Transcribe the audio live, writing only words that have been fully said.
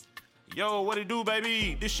Yo, what it do,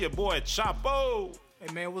 baby? This your boy Chapo.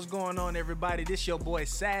 Hey man, what's going on, everybody? This your boy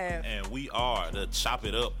Sav. And we are the Chop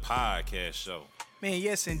It Up podcast show. Man,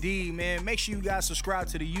 yes indeed, man. Make sure you guys subscribe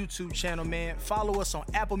to the YouTube channel, man. Follow us on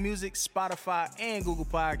Apple Music, Spotify, and Google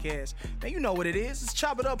Podcasts. Man, you know what it is. It's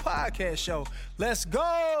Chop It Up podcast show. Let's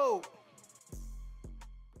go!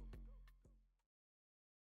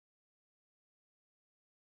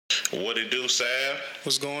 What it do, Sav?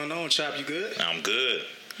 What's going on, Chop? You good? I'm good.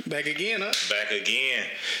 Back again, huh? Back again.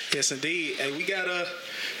 Yes, indeed. And we got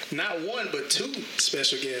not one, but two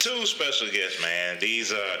special guests. Two special guests, man.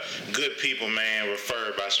 These are good people, man,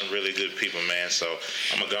 referred by some really good people, man. So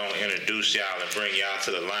I'm going to go and introduce y'all and bring y'all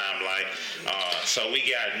to the limelight. So we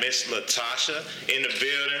got Miss Latasha in the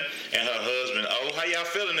building and her husband, O. How y'all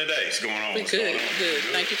feeling today? What's going on? Good.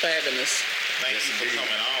 Thank you for having us. Thank you for coming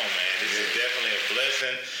on, man. This is definitely a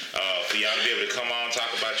blessing for y'all to be able to come on,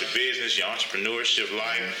 talk about your business, your entrepreneurship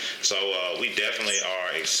life. So we definitely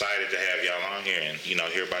are excited to have y'all on here and,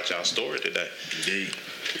 hear about y'all's story today. Indeed.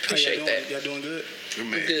 Appreciate that. Y'all doing good?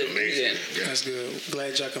 We're good. Amazing. Yeah. That's good.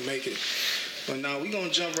 Glad y'all can make it. But now we're going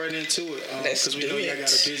to jump right into it because we know y'all got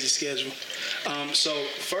a busy schedule. So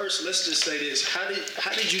first, let's just say this. How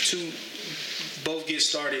did you two both get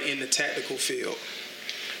started in the tactical field?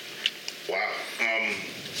 Wow.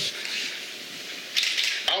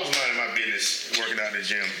 I was minding my business, working out in the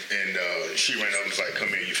gym, and she ran up and was like, "Come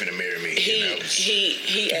here, you finna marry me."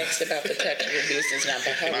 He asked about the tactical business, not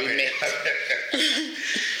about how we met.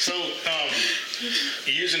 So,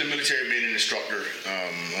 years in the military, being an instructor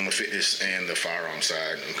on the fitness and the firearm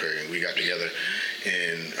side. Okay, we got together,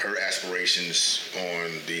 and her aspirations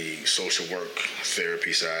on the social work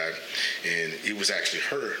therapy side, and it was actually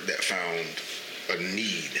her that found a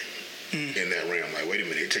need in that realm. Like, wait a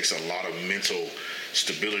minute, it takes a lot of mental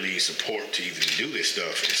stability, support to even do this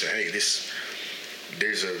stuff. And say, hey,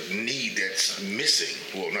 there's a need that's missing.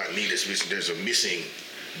 Well, not need that's missing. There's a missing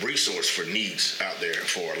resource for needs out there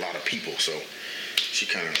for a lot of people. So she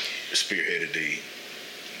kind of spearheaded the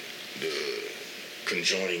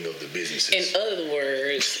conjoining of the businesses. In other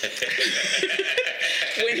words,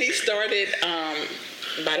 when he started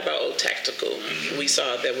Body by Old Tactical, we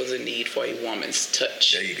saw there was a need for a woman's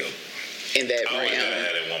touch. There you go. In that realm. I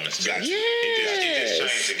had a woman's touch. Yes. It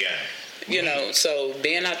just changed the game. So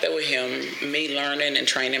being out there with him, me learning and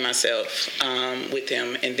training myself with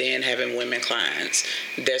him, and then having women clients,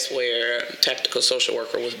 that's where Tactical Social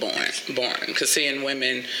Worker was born. Because seeing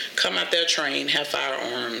women come out there, train, have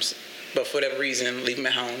firearms, but for whatever reason, leave them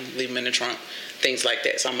at home, leave them in the trunk, things like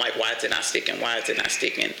that. So I'm like, why is it not sticking? Why is it not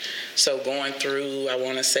sticking? So going through, I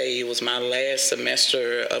want to say it was my last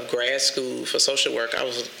semester of grad school for social work,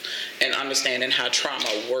 and understanding how trauma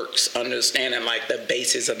works, understanding like the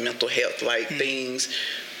basis of mental health, like things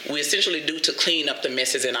we essentially do to clean up the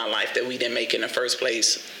messes in our life that we didn't make in the first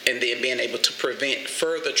place, and then being able to prevent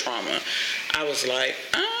further trauma. I was like,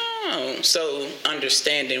 so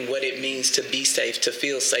understanding what it means to be safe, to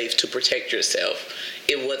feel safe, to protect yourself.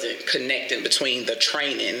 It wasn't connecting between the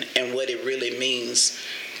training and what it really means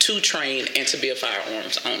to train and to be a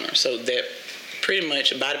firearms owner. So that pretty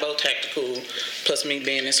much Body by Old Tactical, plus me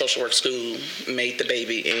being in social work school, made the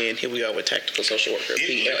baby, and here we are with Tactical Social Worker,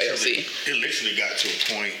 PLLC. It literally got to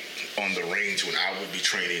a point on the range when I would be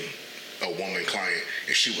training a woman client,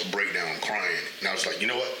 and she would break down crying, and I was like, you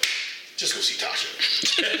know what? Just go see Tasha.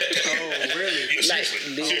 Oh, really? Yeah,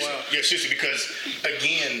 seriously. Wow. Yeah, seriously, because,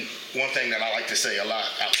 again, one thing that I like to say a lot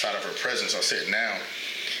outside of her presence, I'll say it now,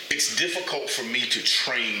 it's difficult for me to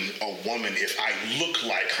train a woman if I look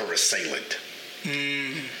like her assailant.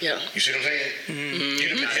 Yeah. You see what I'm saying?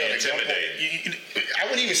 You'd have been held at gunpoint. I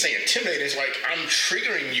wouldn't even say intimidated. It's like I'm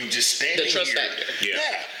triggering you just standing The trust here. factor.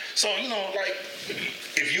 Yeah. So, like,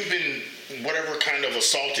 if you've been whatever kind of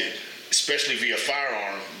assaulted, especially via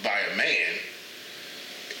firearm by a man,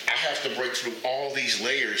 I have to break through all these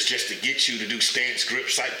layers just to get you to do stance, grip,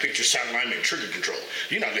 sight, picture, sight alignment, trigger control.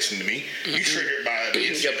 You're not listening to me. You triggered by the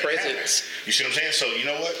Your presence. You see what I'm saying? So, you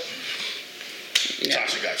know what? Yeah.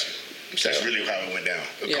 Tasha got you. That's really how it went down.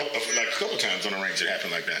 A couple times on the range it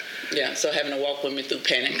happened like that. Yeah, so having to walk with me through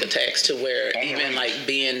panic attacks to where even like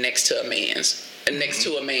being next to a man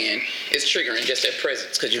is triggering just that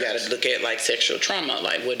presence, because you got to look at like sexual trauma,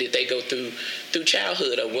 like what did they go through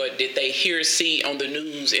childhood, or what did they see on the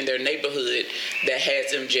news in their neighborhood that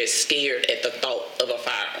has them just scared at the thought of a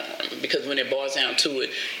firearm. Because when it boils down to it,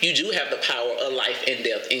 you do have the power of life and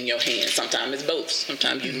death in your hands. Sometimes it's both.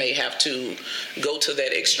 Sometimes you may have to go to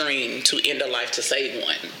that extreme to end a life to save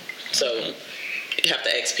one. So you have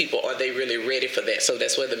to ask people, are they really ready for that? So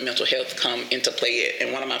that's where the mental health come into play.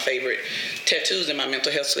 And one of my favorite tattoos in my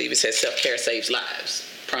mental health sleeve, it says self-care saves lives.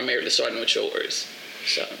 primarily starting with yours.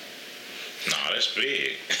 So. No, that's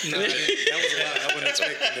big. No, that was a lot. I wasn't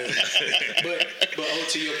expecting that. But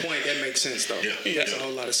to your point, that makes sense though. Yeah. Makes a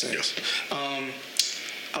whole lot of sense. Yeah.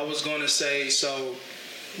 I was going to say, so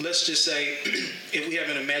let's just say if we have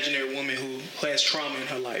an imaginary woman who has trauma in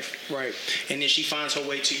her life, right, and then she finds her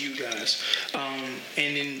way to you guys,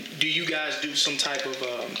 and then do you guys do some type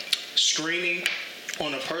of screening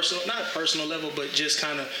on a not personal level, but just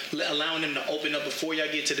kind of allowing them to open up before y'all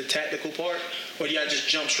get to the tactical part, or do y'all just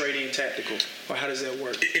jump straight in tactical, or how does that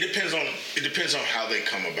work? It depends on how they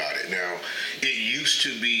come about it. Now, it used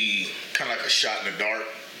to be kind of like a shot in the dark.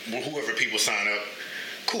 Whoever people sign up,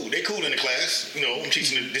 cool. They cool in the class. You know, I'm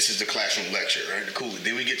teaching them, this is the classroom lecture, right? Cool.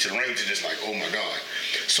 Then we get to the range and it's like, oh my God.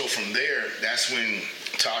 So from there, that's when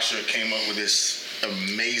Tasha came up with this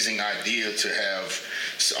amazing idea to have,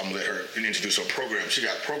 I'm gonna let her introduce her program. She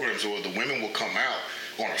got programs where the women will come out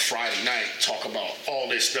on a Friday night, talk about all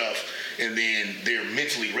this stuff, and then they're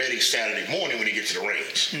mentally ready Saturday morning when they get to the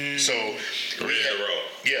range. So we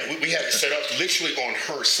have it set up literally on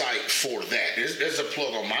her site for that. There's a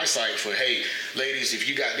plug on my site for, hey, ladies, if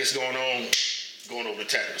you got this going on, going over to the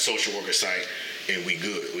Tactical Social Worker site, and we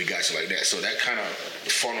good. We got you like that. So that kind of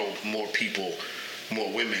funneled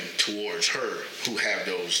more women towards her who have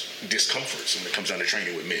those discomforts when it comes down to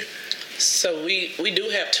training with men. So we do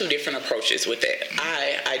have two different approaches with that.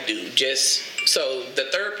 I do just, so the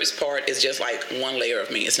therapist part is just like one layer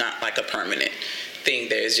of me. It's not like a permanent thing.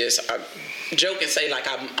 There's just, I joke and say like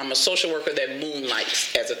I'm a social worker that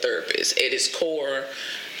moonlights as a therapist. At its core,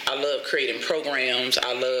 I love creating programs.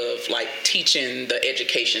 I love like teaching the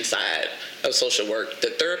education side of social work.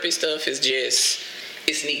 The therapy stuff is just,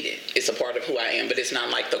 it's needed. It's a part of who I am, but it's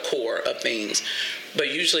not like the core of things.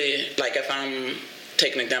 But usually, like if I'm,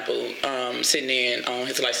 take an example, sitting in on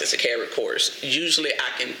his license to carry course, usually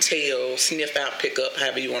I can tell, sniff out, pick up,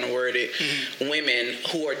 however you want to word it, women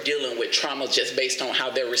who are dealing with trauma just based on how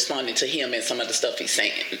they're responding to him and some of the stuff he's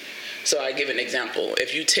saying. So I give an example.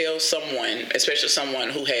 If you tell someone, especially someone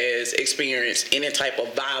who has experienced any type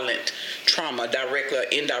of violent trauma, directly or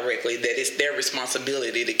indirectly, that it's their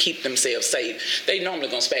responsibility to keep themselves safe, they normally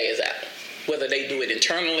gonna spaz out. Whether they do it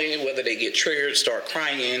internally, whether they get triggered, start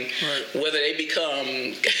crying, whether they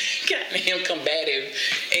become goddamn combative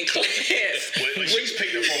in class. When she's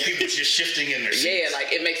picking up on people just shifting in their seats. Yeah,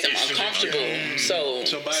 like it makes them uncomfortable. So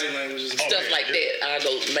body language is stuff like that. I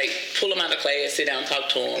go pull them out of class, sit down, talk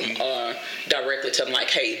to them, or directly tell them like,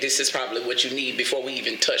 hey, this is probably what you need before we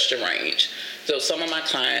even touch the range. So some of my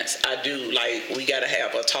clients, I do like, we got to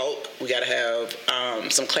have a talk. We got to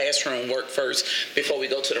have some classroom work first before we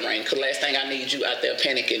go to the range. Because last thing I need you out there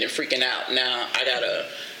panicking and freaking out. Now I got to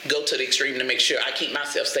go to the extreme to make sure I keep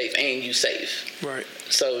myself safe and you safe. Right.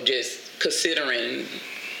 So just considering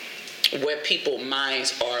where people's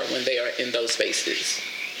minds are when they are in those spaces.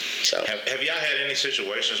 So have y'all had any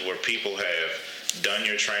situations where people have done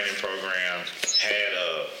your training program, had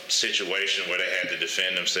a situation where they had to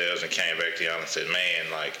defend themselves and came back to y'all and said,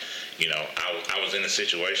 man, like, you know, I was in a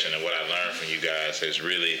situation and what I learned from you guys has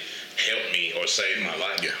really helped me or saved my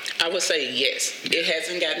life? Yeah. I would say yes. It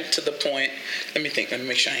hasn't gotten to the point. Let me think. Let me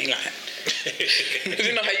make sure I ain't lying.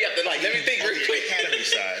 You know how you have to like, let me think real quick.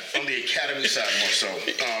 On the academy side more so.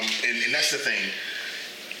 And that's the thing.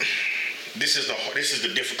 This is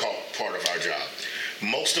the difficult part of our job.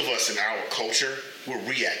 Most of us in our culture, we're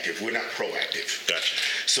reactive. We're not proactive. Gotcha.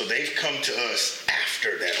 So they've come to us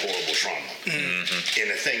after that horrible trauma. And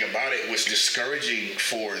the thing about it was discouraging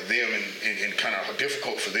for them and kind of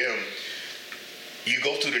difficult for them. You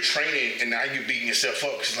go through the training and now you're beating yourself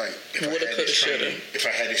up. It's like, if I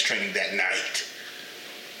had this training that night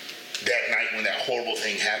when that horrible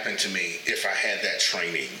thing happened to me, if I had that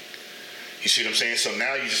training. You see what I'm saying? So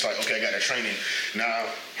now you're just like, okay, I got that training. Now,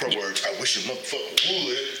 her words, I wish a motherfucker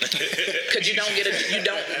would. Because you don't get a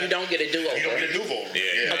do-over. You don't get a do-over.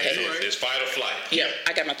 Yeah. Okay. It's fight or flight. Yeah,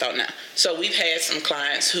 I got my thought now. So we've had some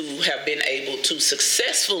clients who have been able to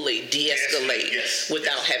successfully de-escalate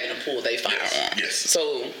without having to pull their firearm. Yes.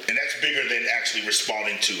 So, and that's bigger than actually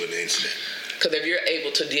responding to an incident. Because if you're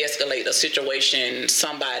able to de-escalate a situation,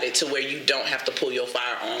 somebody to where you don't have to pull your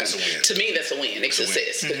firearm, that's a win. To me, that's a win. It's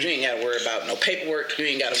success. Because you ain't got to worry about no paperwork. You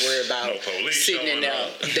ain't got to worry about sitting in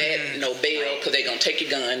there, no bail, because they're going to take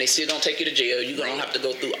your gun. They still going to take you to jail. You're going to have to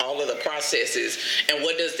go through all of the processes. And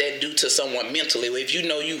what does that do to someone mentally? If you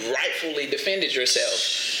know you rightfully defended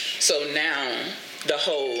yourself. So now the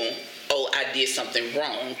whole, I did something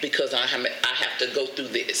wrong because I have to go through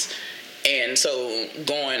this. And so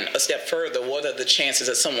going a step further, what are the chances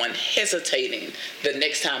of someone hesitating the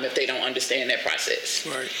next time if they don't understand that process?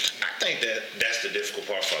 Right. I think that's the difficult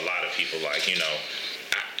part for a lot of people. Like, you know,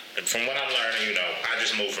 from what I'm learning, I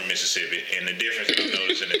just moved from Mississippi, and the difference I'm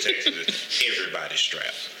noticing in Texas is everybody's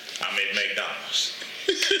strapped. I'm at McDonald's.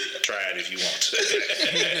 Try it if you want to.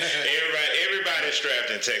 Everybody's strapped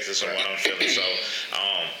in Texas from what I'm feeling. So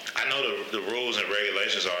I know the rules and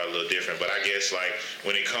regulations are a little different, but I guess like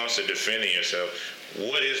when it comes to defending yourself,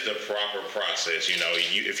 what is the proper process?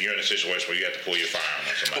 If you're in a situation where you have to pull your firearm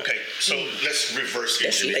on somebody. Okay, so let's reverse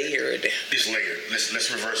engineer. It's layered. It's layered. Let's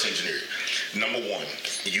reverse engineer it. Number one,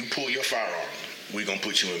 you pull your firearm. We're going to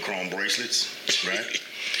put you in chrome bracelets, right?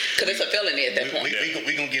 Because it's a felony at that point.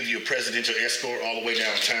 We're going to give you a presidential escort all the way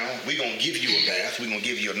downtown. We're going to give you a bath. We're going to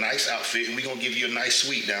give you a nice outfit. And we're going to give you a nice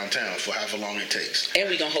suite downtown for however long it takes. And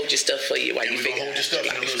we're going to hold your stuff for you while you figure it out. And we're going to hold your stuff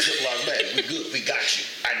in a little Ziploc bag. We're good. We got you.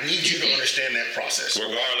 I need you to understand that process.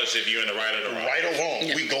 Regardless if you're in the right or the wrong. Right or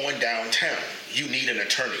wrong, we going downtown. You need an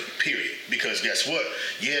attorney, period. Because guess what?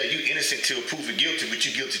 Yeah, you innocent till proven guilty, but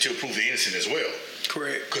you guilty till proven innocent as well.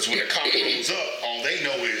 Correct. Because when the cop rolls up, all they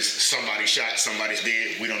know is somebody shot, somebody's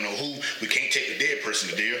dead. We don't know who. We can't take the dead person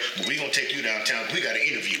to jail, but we're going to take you downtown. We got an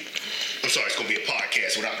interview. I'm sorry, it's going to be a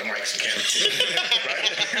podcast without the mics and cameras. Right?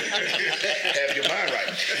 Have your mind right.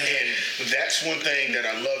 And that's one thing that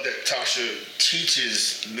I love that Tasha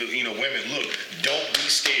teaches women. Look, don't be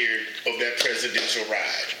scared of that presidential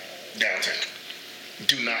ride downtown.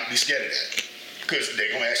 Do not be scared of that. Because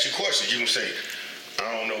they're going to ask you questions. You're going to say,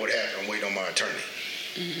 I don't know what happened. I'm waiting on my attorney.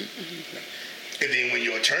 And then when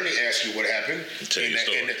your attorney asks you what happened,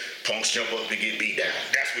 and the punks jump up and get beat down.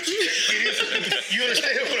 That's what you say. It is. You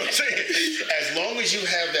understand what I'm saying? As long as you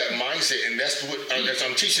have that mindset, and that's what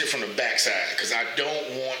I'm teaching it from the backside, because I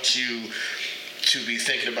don't want you to be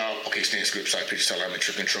thinking about, okay, stand script, side picture, style, I'm in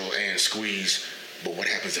trip control, and squeeze. But what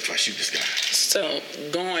happens if I shoot this guy? So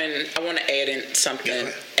I want to add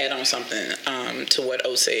on something to what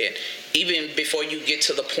O said. Even before you get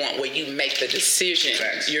to the point where you make the decision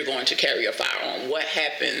you're going to carry a firearm, what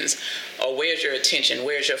happens, or where's your attention,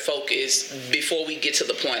 where's your focus before we get to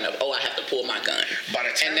the point of, I have to pull my gun? By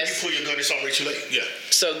the time you pull your gun, it's already too late. Yeah.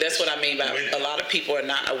 So that's what I mean by a lot of people are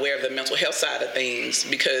not aware of the mental health side of things,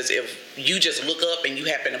 because if you just look up and you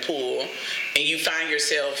happen to pull and you find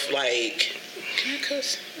yourself like, can I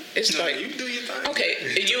cuss? It's like, you do your thing. Okay,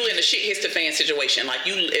 you in a shit hits the fan situation. Like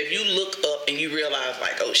if you look up and you realize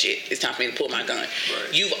like, oh shit, it's time for me to pull my gun.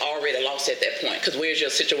 Right. You've already lost at that point, because where's your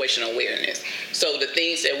situational awareness? So the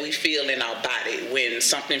things that we feel in our body when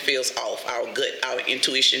something feels off, our gut, our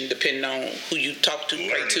intuition, depending on who you talk to,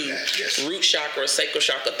 pray to, root chakra, sacral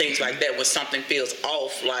chakra, things like that. When something feels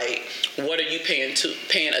off, like what are you paying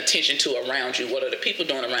attention to around you? What are the people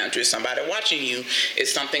doing around you? Is somebody watching you?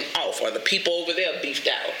 Is something off? Are the people over there beefed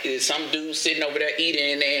out? Is some dude sitting over there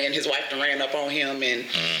eating and his wife ran up on him and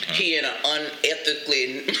he in an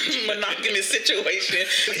unethically monogamous situation?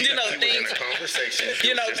 Things.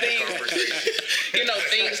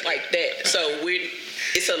 Things like that. So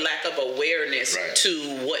it's a lack of awareness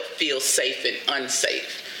to what feels safe and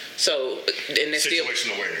unsafe. So, and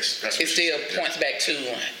situational awareness. It still points back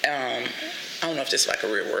to. I don't know if this is like a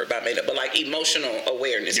real word, but I made it. But like emotional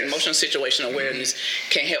awareness, emotional situational awareness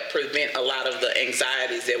can help prevent a lot of the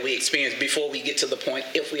anxieties that we experience before we get to the point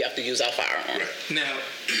if we have to use our firearm. Right. Now,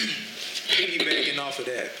 piggybacking off of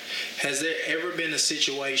that, has there ever been a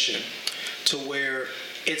situation to where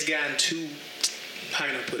it's gotten too, how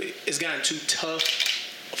can I put it? It's gotten too tough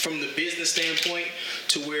from the business standpoint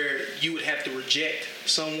to where you would have to reject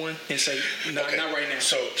someone and say, not right now.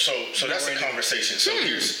 So that's a conversation. So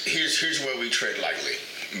here's where we tread lightly.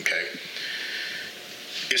 Okay,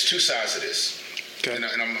 it's two sides of this. Okay. And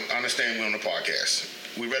I understand we're on the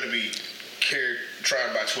podcast. We'd rather be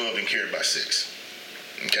tried by 12 than carried by 6.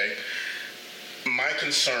 Okay, my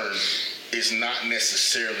concern is not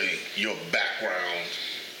necessarily your background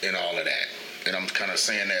and all of that, and I'm kind of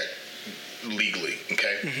saying that legally.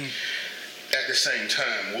 Okay. Mm-hmm. At the same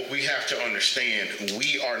time, what we have to understand,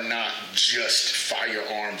 we are not just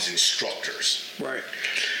firearms instructors. Right.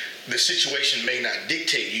 The situation may not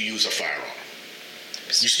dictate you use a firearm.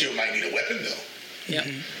 You still might need a weapon, though. Yeah.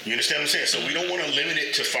 Mm-hmm. You understand what I'm saying? So we don't want to limit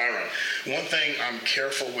it to firearm. One thing I'm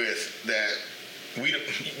careful with that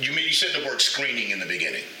you said the word screening in the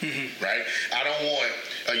beginning, right? I don't want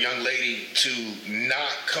a young lady to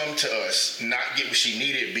not come to us, not get what she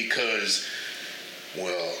needed because,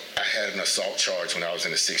 well, I had an assault charge when I was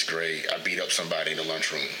in the 6th grade. I beat up somebody in the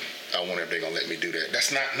lunchroom. I wonder if they're going to let me do that.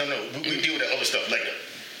 That's not, no. We deal with that other stuff later.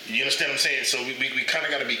 You understand what I'm saying? So we kind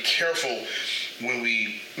of got to be careful when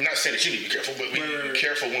I'm not saying that you need to be careful, but we need to be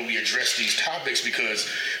careful when we address these topics because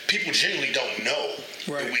people generally don't know.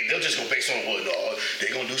 Right. They'll just go based on what they're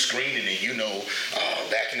going to do screening and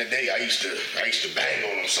back in the day I used to bang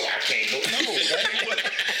on them so I can't go. No,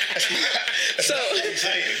 that's So,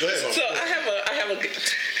 Go ahead. so I have a.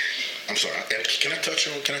 I'm sorry. Can I touch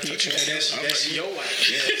on? That's your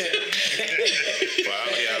wife. Well, I'll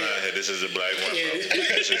be out here. This is a black woman.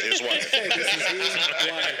 This is his wife. This is his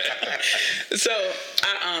wife. So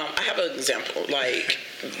I have an example, like,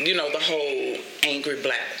 you know, the whole angry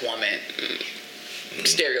black woman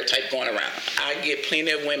stereotype going around. I get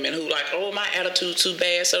plenty of women who like, oh, my attitude too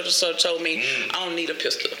bad, so told me I don't need a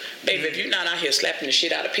pistol. Baby, if you're not out here slapping the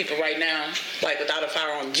shit out of people right now, like without a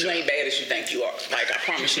firearm, you ain't bad as you think you are. Like, I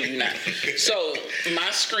promise you, you're not. So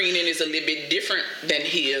my screening is a little bit different than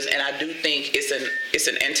his, and I do think it's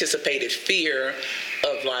an anticipated fear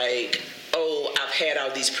of like, oh, I've had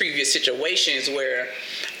all these previous situations where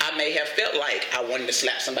I may have felt like I wanted to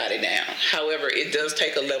slap somebody down. However, it does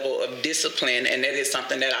take a level of discipline, and that is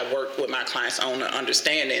something that I work with my clients on,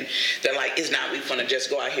 understanding that, like, it's not we gonna just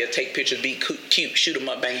go out here, take pictures, be cute, shoot them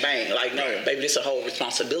up, bang, bang. Like, no, baby, it's a whole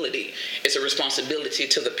responsibility. It's a responsibility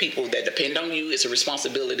to the people that depend on you. It's a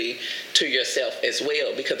responsibility to yourself as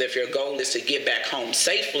well, because if your goal is to get back home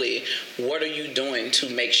safely, what are you doing to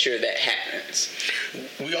make sure that happens?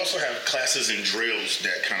 We also have classes and drills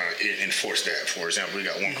that kind of enforce that. For example, we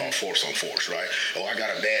got one called Force on Force, right? Oh, I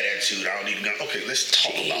got a bad attitude, I don't need a gun. Okay, let's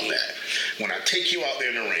talk about that. When I take you out there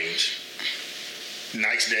in the range,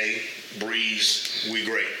 nice day, breeze, we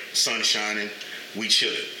great, sun shining, we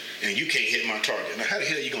chilling, and you can't hit my target. Now, how the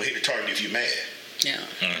hell are you going to hit the target if you're mad? Yeah.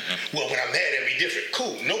 Well, when I'm mad, that'd be different.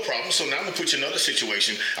 Cool, no problem. So now I'm going to put you in another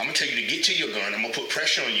situation. I'm going to tell you to get to your gun. I'm going to put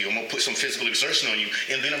pressure on you. I'm going to put some physical exertion on you.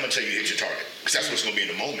 And then I'm going to tell you to hit your target. Because that's what's going to be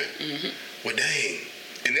in the moment. Well, dang.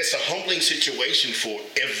 And that's a humbling situation for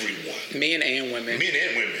everyone. Men and women.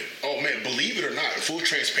 Oh, man, believe it or not, in full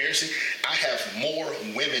transparency, I have more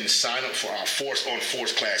women sign up for our Force on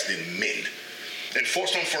Force class than men. And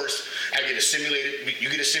Force on First, I get a simulated, you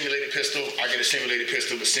get a simulated pistol, I get a simulated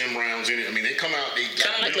pistol with sim rounds in it. I mean, they come out, they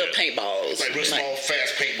kind of like little paintballs. Like real small,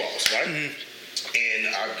 fast paintballs, right? And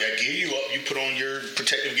I gear you up, you put on your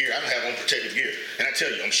protective gear. I don't have on protective gear. And I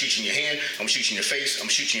tell you, I'm shooting your hand, I'm shooting your face,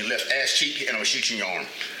 I'm shooting your left ass cheek, and I'm shooting your arm.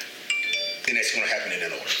 And that's going to happen in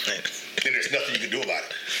that order. And there's nothing you can do about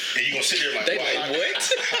it. And you're going to sit there like, what?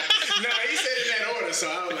 No, he said in that order,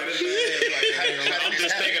 so I was like, I'm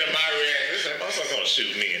just thinking of my reaction. I'm also going to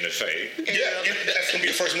shoot me in the face. Yeah, that's going to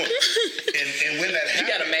be the first one. And when that happens... You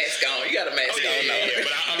got a mask on. Yeah, but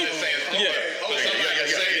I'm just saying,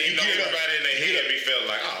 everybody in their head be feeling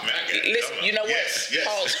like, oh, man, I got it. Listen, you know what?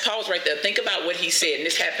 Yes. Pause right there. Think about what he said, and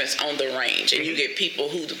this happens on the range, and you get people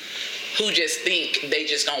who just think they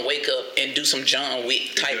just gonna wake up and do some John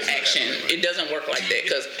Wick type action. It doesn't work like that.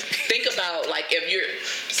 Because think about, like, if you're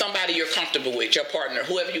somebody you're comfortable with, your partner,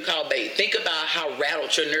 whoever you call babe, think about how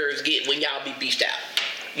rattled your nerves get when y'all be beefed out.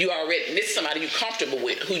 You already, this is somebody you're comfortable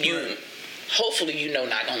with, who you hopefully you know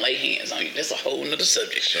not gonna lay hands on you. That's a whole nother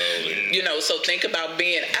subject. You know, so think about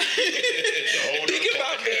being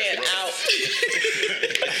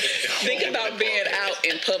think about being out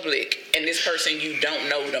in public, and this person you don't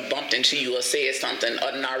know done bumped into you or said something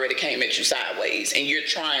or done already came at you sideways, and you're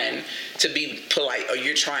trying to be polite, or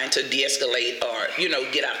you're trying to de-escalate, or, you know,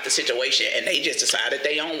 get out of the situation, and they just decided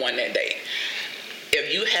they own one that day.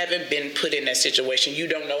 If you haven't been put in that situation, you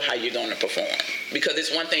don't know how you're going to perform. Because it's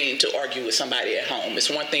one thing to argue with somebody at home. It's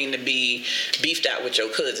one thing to be beefed out with your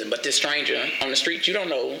cousin. But this stranger on the street, you don't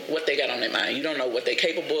know what they got on their mind. You don't know what they're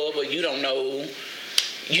capable of, or you don't know.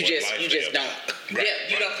 You just don't. Right.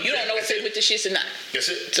 Yeah, you don't know if they're with the shits or not. That's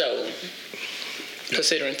it. So,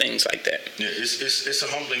 considering things like that. Yeah, it's a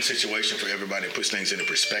humbling situation for everybody. It puts things into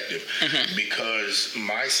perspective, because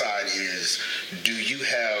my side is, do you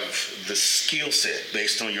have the skill set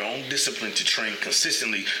based on your own discipline to train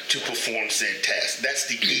consistently to perform said task? That's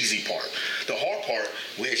the easy part. The hard part,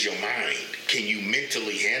 where's your mind? Can you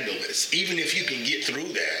mentally handle this? Even if you can get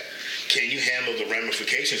through that, can you handle the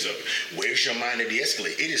ramifications of it? Where's your mind to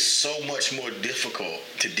de-escalate? It is so much more difficult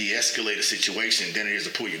to de-escalate a situation than it is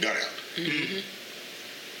to pull your gun out.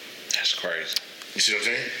 That's crazy. You see what I'm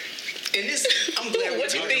saying? And this, I'm glad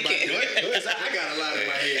what you thinking? Because I got a lot in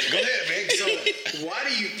my head. Go ahead, man. So, why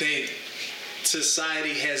do you think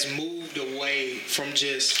society has moved away from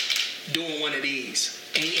just doing one of these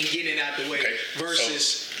and getting it out the way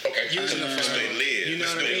versus using the firearm? You know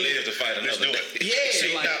what I mean? Live to fight another day. Yeah.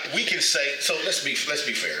 See, now we can say, so let's be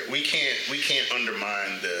fair. We can't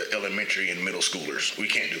undermine the elementary and middle schoolers. We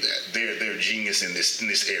can't do that. They're genius in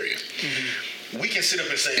this area. We can sit up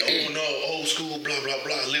and say, oh no, old school, blah, blah,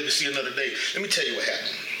 blah, live to see another day. Let me tell you what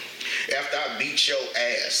happened. after I beat your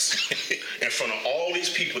ass in front of all these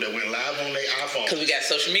people that went live on their iPhone. Because we got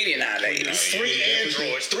social media nowadays. Three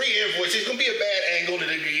androids. It's gonna be a bad angle.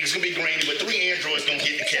 It's gonna be grainy, but 3 androids gonna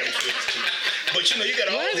get the camera fixed too. But you know, you got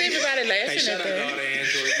all Why is these. everybody laughing Hey, shout at out to that? all the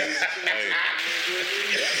androids.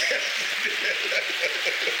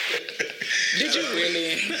 Did you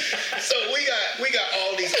really? So we got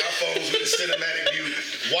all these iPhones with the cinematic view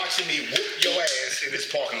watching me whoop your ass in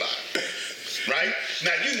this parking lot. Right?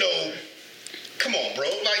 Now you know, come on, bro.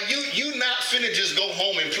 Like you not finna just go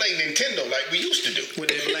home and play Nintendo like we used to do. With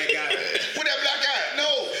that black guy. With that black guy.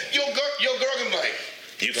 No. Your girl gonna be like,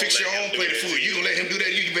 you fix your own plate of food. You gonna let him do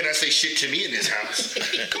that? You better not say shit to me in this house.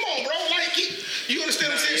 Come on, bro. Like you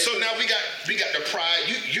understand what I'm saying? So now we got the pride.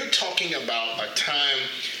 You're talking about a time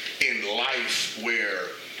in life where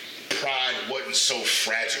pride wasn't so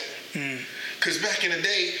fragile. Because back in the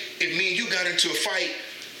day, if me and you got into a fight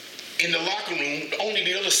in the locker room, only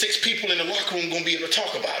the other 6 people in the locker room gonna be able to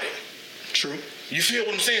talk about it. True. You feel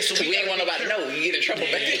what I'm saying? So we ain't want nobody to know. You get in trouble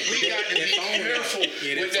back then. We got to be careful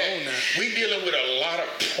with that. We dealing with a lot of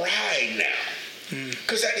pride now.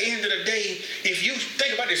 Because at the end of the day, if you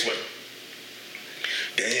think about it this way,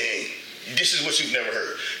 dang, this is what you've never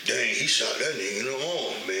heard. Dang, he shot that nigga in the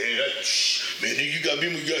arm, man. Man, nigga, you got me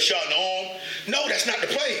when you got shot in the arm? No, that's not the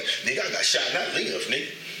play. Nigga, I got shot and I live,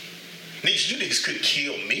 nigga. Niggas, you niggas couldn't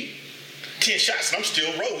kill me. 10 shots and I'm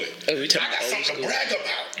still rolling. I got something to brag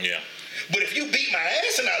about. Yeah. But if you beat my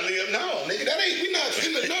ass and I live, no, nigga, that ain't, we not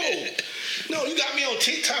finna, no. No, you got me on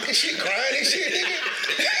TikTok and shit, crying and shit, nigga.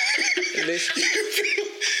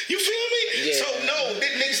 You feel me? Yeah. So no,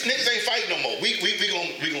 niggas ain't fighting no more. We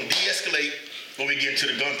gonna de-escalate when we get into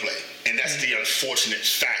the gunplay. And that's the unfortunate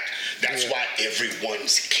fact. That's why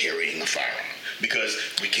everyone's carrying a firearm. Because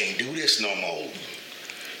we can't do this no more.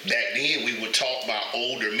 Back then, we would talk about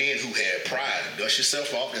older men who had pride. Dust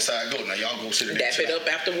yourself off, that's how it goes. Now, y'all go sit there. Dap it up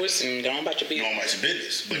afterwards and go on about your business. Go on about your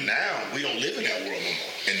business. But now, we don't live in that world no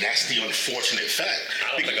more. And that's the unfortunate fact.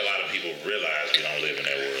 I don't think a lot of people realize we don't live in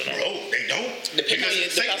that world no more. Bro, they don't.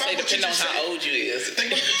 Depending on how old you is. There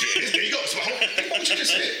you go. So, think about what you just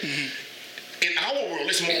said. In our world,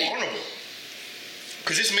 it's more honorable.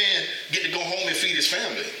 Because this man get to go home and feed his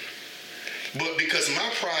family. But because my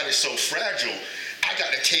pride is so fragile, I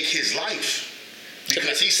got to take his life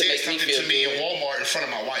because he said something to me in Walmart in front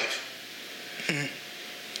of my wife.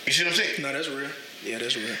 You see what I'm saying? No, that's real. Yeah,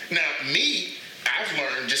 that's real. Now, me, I've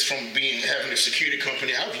learned just from having a security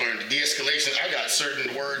company, I've learned the de-escalation. I got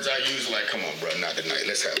certain words I use like, come on, bro, not tonight.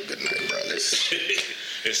 Let's have a good night, bro. Let's...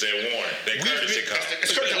 It's that warning. That courtesy call.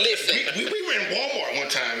 Listen. We were in Walmart one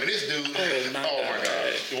time, and this dude, oh my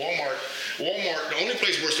God. Walmart, the only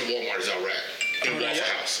place worse than Walmart is Iraq. In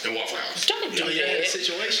Waffle House. Don't do that. that.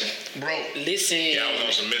 Situation. Bro. Listen. Yeah, I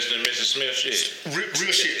was on some Mr. and Mrs. Smith shit.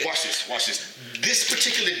 Real shit. Watch this. This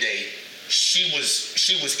particular day, she was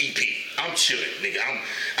EP. I'm chilling, nigga.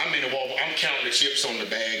 I'm in the Walmart. I'm counting the chips on the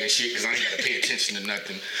bag and shit because I ain't got to pay attention to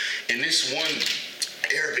nothing. And this one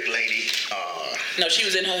Arabic lady. No, she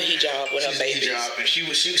was in her hijab with her babies. Hijab, and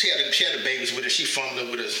she had the babies with her. She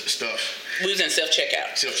fumbling with her stuff. We was in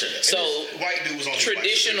self-checkout. So white dude was on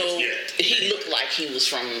traditional. He looked like he was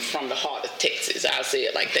from the heart of Texas. I'll say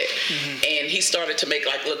it like that. And he started to make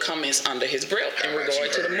like little comments under his breath in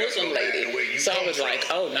regard to the Muslim lady. So I was like,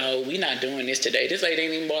 oh no, we not doing this today. This lady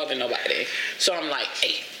ain't even bothering nobody. So I'm like,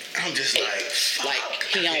 hey. I'm just like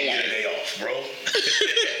he don't want a day off, bro.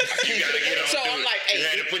 You gotta get on. So I'm like, hey, you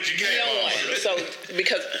had to put your game on. So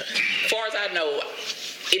because, as far as I know,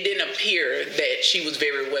 it didn't appear that she was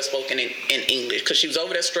very well spoken in English because she was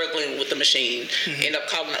over there struggling with the machine. Ended up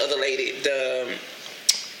calling the other lady, the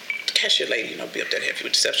cashier lady, be up there help you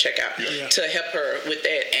with the self-checkout to help her with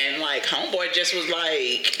that. And like homeboy just was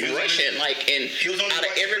like rushing, like, and out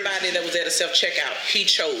of everybody that was at a self-checkout, he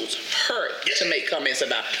chose her to make comments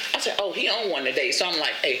about. I said, oh, he on one today. So I'm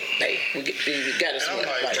like, hey, we got to I'm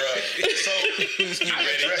like, bro. So I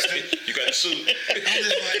addressed it. You got a suit.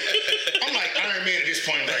 I'm like Iron Man at this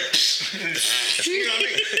point, like, you know what I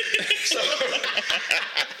mean? So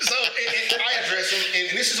and I addressed him,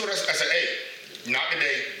 and this is what I said, hey, not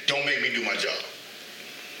today, don't make me do my job.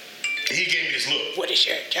 And he gave me this look. What is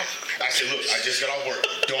your job? I said, look, I just got off work.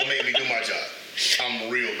 Don't make me do my job. I'm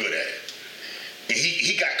real good at it. And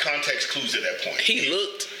he got context clues at that point. He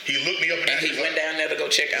looked me up and he went down there to go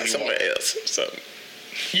check out somewhere else. So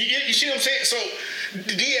you see what I'm saying? So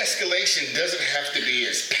de-escalation doesn't have to be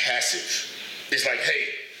as passive. It's like, hey,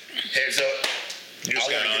 heads up. You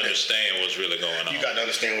just gotta understand what's really going on. You gotta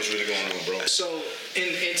understand what's really going on, bro. So,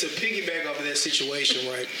 and to piggyback off of that situation,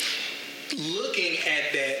 right? looking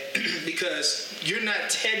at that because you're not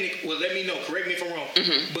technically, well, let me know, correct me if I'm wrong,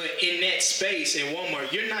 but in that space in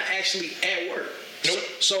Walmart, you're not actually at work. Nope.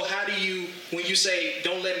 So how do you, when you say,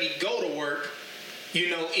 don't let me go to work, you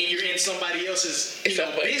know, and you're in somebody else's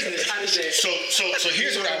business, how does that? So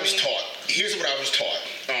here's what I was taught. Here's what I was taught.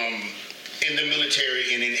 In the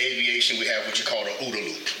military and in aviation, we have what you call the OODA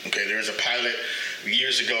loop. Okay, there's a pilot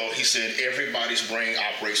years ago. He said everybody's brain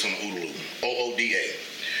operates on the OODA loop.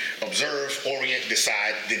 OODA. Observe, orient,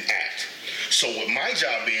 decide, then act. So what my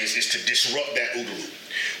job is to disrupt that OODA loop.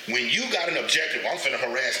 When you got an objective, I'm finna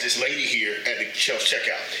harass this lady here at the shelf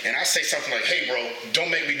checkout, and I say something like, hey bro, don't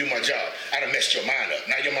make me do my job. I done messed your mind up.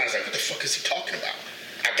 Now your mind's like, what the fuck is he talking about?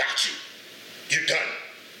 I got you. You're done.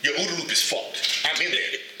 Your OODA loop is fucked. I'm in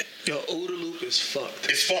there. Your OODA loop is fucked.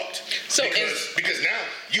 It's fucked. So because now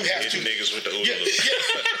you have to niggas with the OODA loop.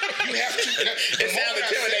 Yeah, you have to. It sounds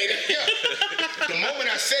intimidating. The moment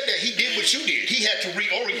I said that, he did what you did. He had to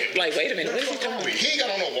reorient. Like, wait a minute, what is he talking about? He ain't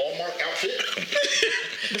got on a Walmart outfit.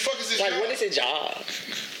 The fuck is this? Like, job? what is his job?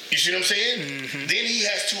 You see what I'm saying? Mm-hmm. Then he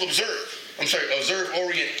has to observe. Observe,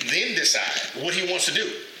 orient, then decide what he wants to do.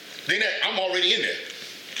 Then I'm already in there.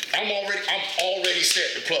 I'm already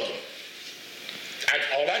set to plug him.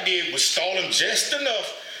 All I did was stall him just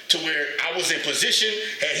enough to where I was in position.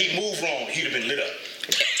 Had he moved wrong, he'd have been lit up.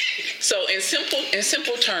 So in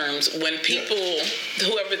simple terms, when people,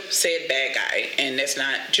 whoever said bad guy, and that's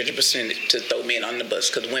not 100% to throw men on the bus,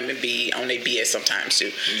 because women be on their BS sometimes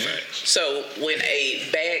too. Right. So when a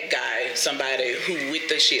bad guy, somebody who with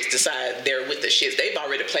the shits, decide they're with the shits, they've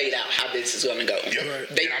already played out how this is going to go. Yep. Right.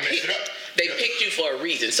 And I messed it up. They picked you for a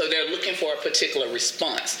reason, so they're looking for a particular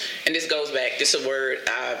response. And this goes back, this is a word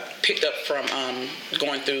I picked up from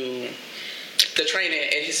going through the training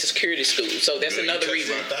at his security school. So that's another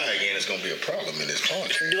reason. If I die again, it's going to be a problem in this corner.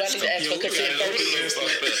 Do I need to ask for consent first?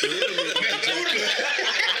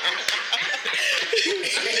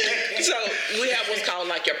 So we have what's called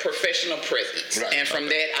like your professional presence. Right. And from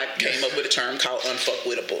that, I came up with a term called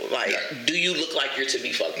unfuckwittable. Like, do you look like you're to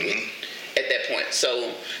be fucked with? At that point.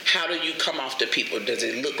 So how do you come off to people? Does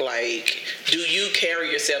it look like, do you carry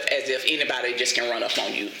yourself as if anybody just can run up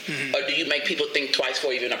on you? Or do you make people think twice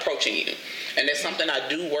before even approaching you? And that's something I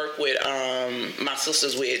do work with my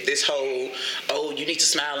sisters with, this whole, oh, you need to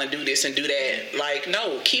smile and do this and do that. Like,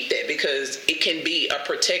 no, keep that, because it can be a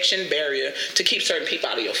protection barrier to keep certain people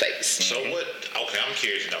out of your face. So I'm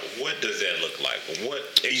curious now, what does that look like?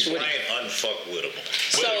 Explain unfuckwittable.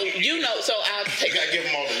 So, I'll take... You gotta give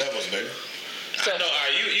them all the levels, baby. So, I know,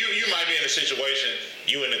 you might be in a situation,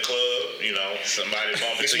 you in the club, you know, somebody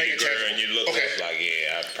bumping into your girl and you look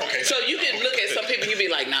like, So you can look at some people, you be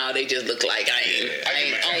like, nah, they just look like I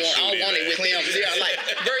don't want it with them. Yeah, like,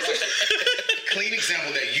 versus... Clean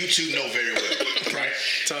example that you two know very well, right?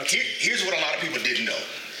 Here's what a lot of people didn't know.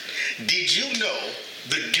 Did you know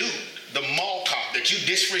the dude, the mall cop that you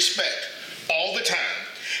disrespect all the time,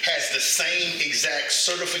 has the same exact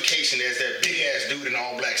certification as that big ass dude in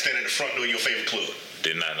all black standing at the front door of your favorite club?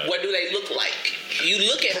 Did not know. What do they look like? You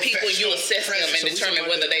look at people, you assess them, and determine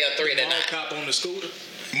whether they are threat or not. Mall cop on the scooter.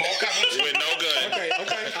 Mall cop on the scooter with no gun.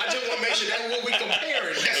 Okay. I just want to make sure that's what we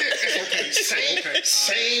comparing. That's it.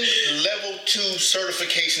 Same level 2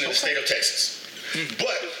 certification in the state of Texas.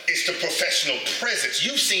 But it's the professional presence.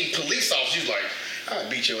 You've seen police officers like, I'll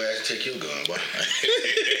beat your ass and take your gun, boy.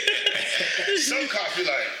 Some cops be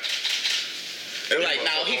like, they're like,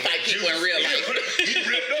 no, he fight people in real life. He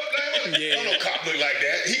ripped up now. Don't no cop look like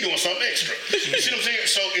that. He doing something extra. You see what I'm saying?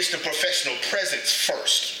 So it's the professional presence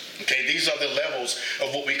first. Okay, these are the levels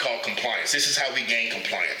of what we call compliance. This is how we gain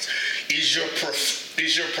compliance. Is your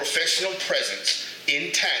professional presence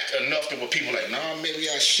intact enough to where people are like, nah, maybe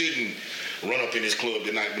I shouldn't run up in this club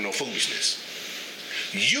tonight with no foolishness.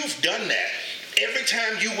 You've done that every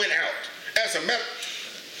time you went out. As a matter,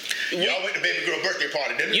 y'all went to baby girl birthday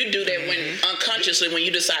party, didn't you? You do that when unconsciously when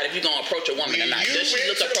you decide if you're gonna approach a woman or not. Does she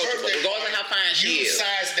look approachable, regardless of how fine she is? You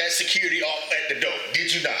sized that security off at the door,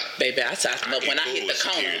 did you not? Baby, I sized them up when I hit the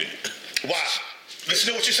corner. Why?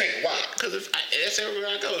 Listen to what you're saying. Why? Because that's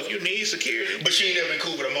everywhere I go. If you need security. But you ain't never been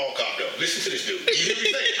cool with a mall cop, though. Listen to this dude. You hear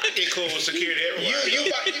me say? I get cool with security everywhere. You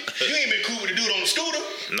ain't been cool with the dude on the scooter.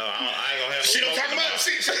 No, I ain't gonna have. See what I'm talking about?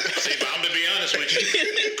 See, but I'm to be honest with you,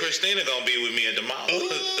 Christina gonna be with me at the mall.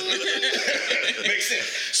 Makes sense.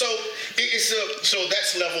 So so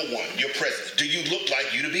that's level 1. Your presence. Do you look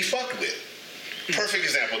like you to be fucked with? Perfect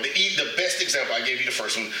example. The best example I gave you, the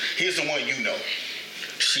first one. Here's the one you know.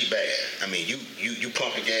 she bad. I mean, you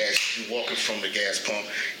pumping gas, you walking from the gas pump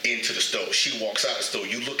into the store. She walks out the store,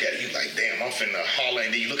 you look at it, you like, damn, I'm finna holler,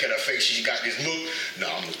 and then you look at her face, she got this look. No,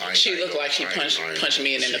 she looked like she punched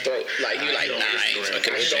me in the throat. Like, you like, nah, I ain't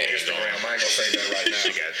fucking with that. Instagram. I ain't gonna say that right now.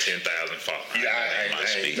 She got 10,000 followers. Yeah, I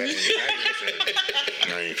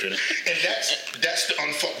ain't finished. And that's the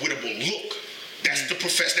unfuckwittable look. That's the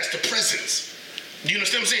that's the presence. You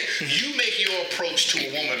understand what I'm saying? You make your approach to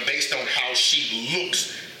a woman based on how she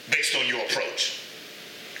looks, based on your approach.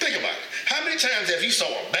 Think about it. How many times have you saw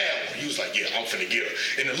a bad one? You was like, yeah, I'm finna get her.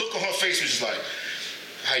 And the look on her face was just like,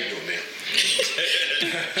 how you doing, man?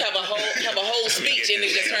 have a whole speech and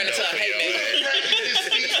it just turned into a hey man.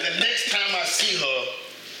 The next time I see her,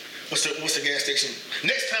 what's the gas station?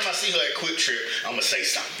 Next time I see her at Quick Trip, I'm gonna say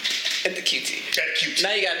something. At the QT.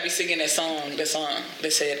 Now you gotta be singing that song that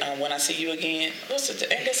said, When I See You Again. Ain't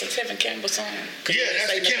that a Tevin Campbell song? Yeah,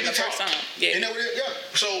 that's the Campbell song. Yeah. You know what it is? Yeah.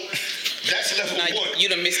 So that's level one. You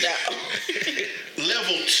done missed out.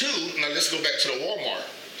 Level two, now let's go back to the Walmart.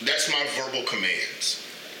 That's my verbal commands.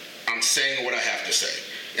 I'm saying what I have to say.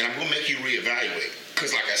 And I'm gonna make you reevaluate.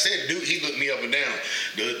 Because like I said, dude, he looked me up and down.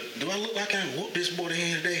 Do I look like I whooped this boy the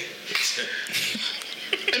hand today?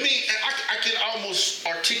 I mean, I can almost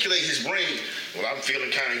articulate his brain. Well, I'm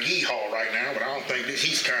feeling kind of yeehaw right now, but I don't think he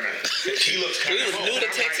looks kind of. We was new to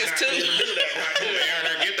Texas too.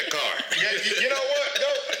 Get the car. Yeah, you know what?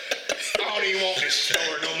 No, I don't even want this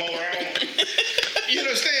store no more. You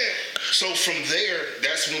understand? So from there,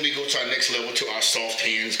 that's when we go to our next level, to our soft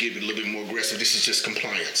hands, get a little bit more aggressive. This is just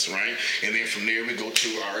compliance, right? And then from there, we go to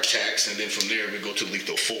our attacks, and then from there, we go to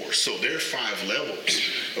lethal force. So there are 5 levels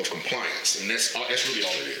of compliance, and that's really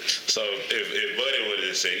all it is. So if Buddy would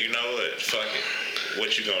have said, you know what, fuck it,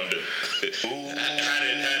 what you gonna do? How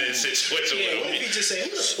did situation what if he just say,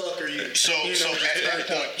 who the fuck are you? So at that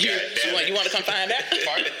point, you want to come find out?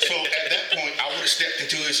 So at that point, I would have stepped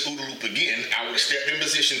into his OODA loop again. I would have stepped in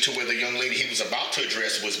position to where the young lady he was about to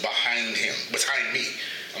address was behind me.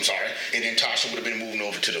 I'm sorry. And then Tasha would have been moving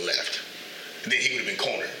over to the left. Then he would have been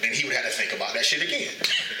cornered. Then he would have had to think about that shit again.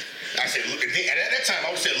 I said, look, and at that time,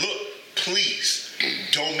 I would have said, look, please,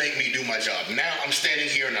 don't make me do my job. Now I'm standing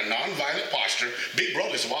here in a non-violent posture. Big bro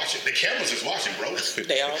is watching. The cameras is watching, bro.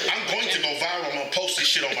 I'm going to go viral. I'm going to post this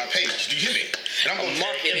shit on my page. Do you hear me? And I'm going to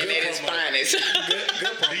market it at its finest. Good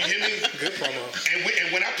promo. Do you hear me? Good promo.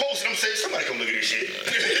 And when I post it, I'm saying, somebody come look at this shit.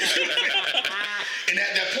 And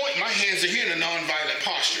at that point, my hands are here in a non-violent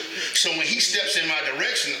posture. So when he steps in my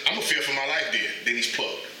direction, I'm going to fear for my life then he's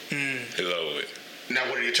plugged. It's over with. Now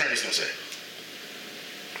what are the attorneys going to say?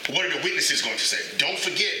 What are the witnesses going to say? Don't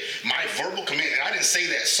forget my verbal command, and I didn't say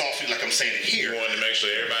that softly like I'm saying it here. You wanted to make sure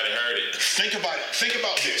everybody heard it. Think about it. Think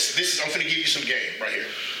about this. I'm going to give you some game right here.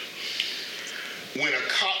 When a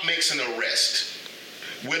cop makes an arrest,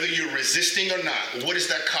 whether you're resisting or not, what is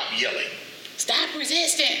that cop yelling? Stop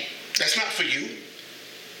resisting. That's not for you.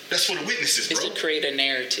 That's for the witnesses, bro. It's to create a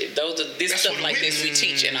narrative. This stuff like this we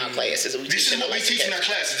teach in our classes. This is what we teach in our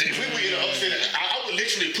classes. If we were in upstairs, I would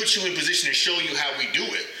literally put you in position and show you how we do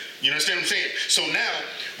it. You understand what I'm saying? So now,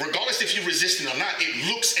 regardless if you're resisting or not, it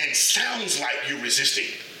looks and sounds like you're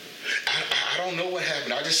resisting. I don't know what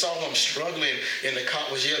happened. I just saw him struggling, and the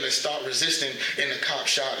cop was yelling, "Stop resisting," and the cop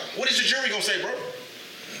shot him. What is the jury gonna say, bro?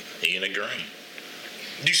 He in the green.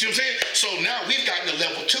 Do you see what I'm saying? So now we've gotten to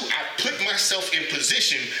level 2. I put myself in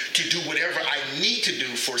position to do whatever I need to do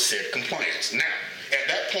for said compliance. Now, at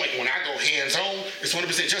that point, when I go hands-on, it's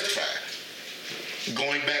 100% justified.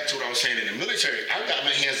 Going back to what I was saying in the military, I've got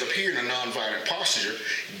my hands up here in a non-violent posture,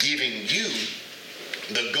 giving you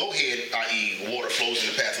the go-ahead, i.e. water flows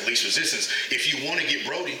in the path of least resistance. If you want to get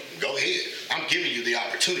Brody, go ahead. I'm giving you the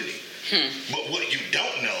opportunity. But what you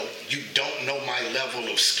don't know my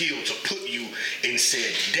level of skill to put you in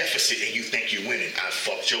said deficit, and you think you're winning. I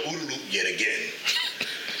fucked your OODA loop yet again.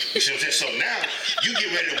 You see what I'm saying? So now you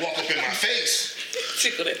get ready to walk up in my face.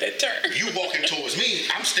 Tickled at that turn. You walking towards me,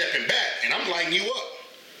 I'm stepping back, and I'm lighting you up.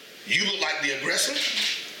 You look like the aggressor.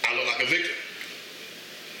 I look like a victim.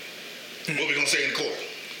 What we gonna say in court?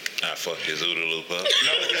 I fucked his OODA loop up.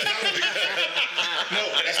 No, that's not what we're gonna say. No,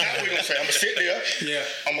 that's not what we're gonna say. I'm gonna sit there. Yeah.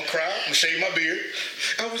 I'm gonna cry. I'm gonna shave my beard.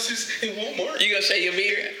 I was just in Walmart. You gonna shave your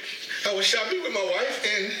beard? I was shopping with my wife,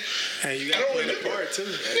 and hey, you gotta play the part too.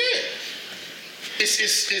 Yeah. It's.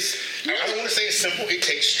 I don't want to say it's simple. It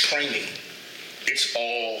takes training. It's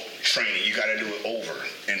all training. You got to do it over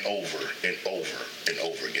and over and over and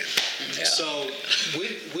over again. Yeah. So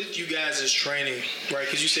with you guys' training, right?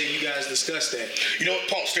 Because you say you guys discussed that. You know what,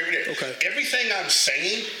 Paul, stay right there. Okay. Everything I'm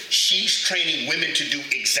saying, she's training women to do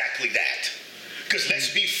exactly that. Because let's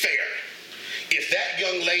be fair. If that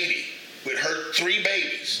young lady with her 2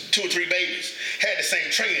 or 3 babies, had the same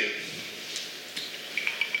training,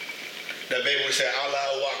 that baby would say,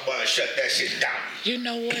 Allah Akbar, and shut that shit down. You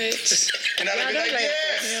know what? And I'd be like,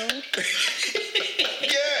 yes.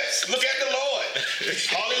 Yes. Look at the Lord.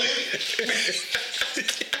 Hallelujah.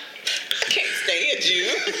 Can't stand you.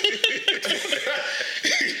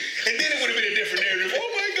 And then it would have been a different narrative. Oh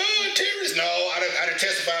my God, terrorists. No, I'd have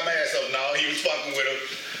testified my ass up. No, he was fucking with them.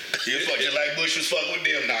 He was fucking just like Bush was fucking with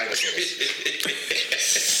them. No, he was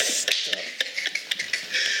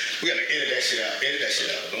We gotta edit that shit out.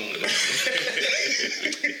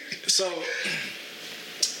 So,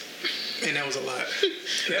 and that was a lot.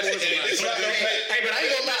 That was a lot. It's a lot. Hey, but I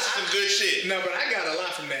ain't gonna lie. Some good shit. No, but I got a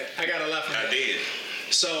lot from that. I did.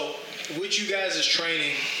 So, with you guys'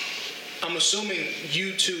 training, I'm assuming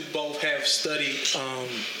you two both have studied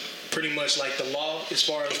pretty much like the law as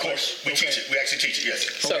far as. Of course, we teach it. We actually teach it. Yes.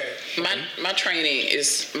 So my training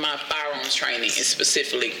is my firearms training is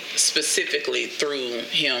specifically through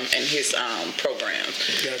him and his programs.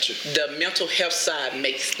 Gotcha. The mental health side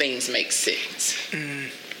makes things make sense.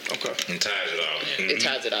 Okay. And ties it all. It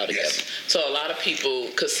ties it all together. Yes. So a lot of people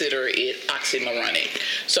consider it oxymoronic.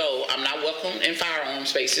 So I'm not welcome in firearm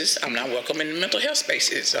spaces. I'm not welcome in mental health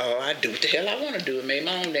spaces. So I do what the hell I want to do and make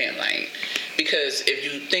my own damn lane. Because if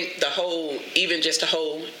you think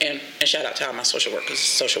and shout out to all my social workers,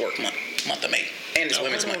 social work month of May. And it's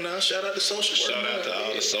Women's Month. Now, shout out to social work. Shout out to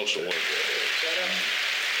all the social work.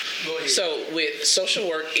 Go ahead. So with social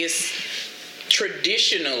work, it's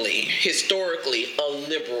traditionally, historically, a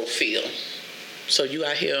liberal field. So you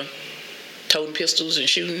out here toting pistols and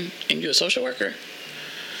shooting, and you're a social worker?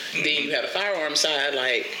 Mm-hmm. Then you have the firearm side,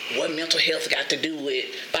 like, what mental health got to do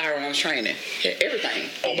with firearms training? Yeah, everything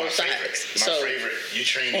on both sides. My favorite. You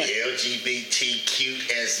train the LGBTQ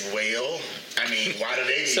as well? I mean, why do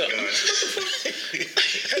they need guns?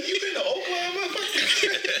 Have you been to Oklahoma?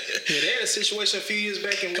 Yeah, they had a situation a few years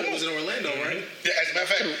back in was in Orlando, right? Yeah, as a matter of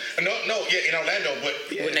fact, in Orlando, but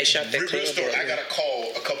when they shot that real story, I got a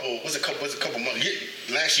call a couple months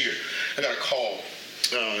last year. I got a call.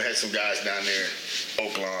 I had some guys down there,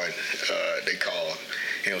 Oakland. They called.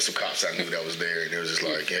 And it was some cops I knew that was there, and it was just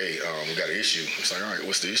like, hey, we got an issue. It's like, all right,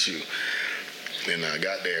 what's the issue? And I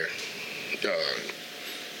got there.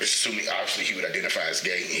 Assuming obviously he would identify as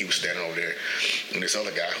gay, and he was standing over there, and this other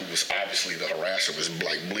guy who was obviously the harasser was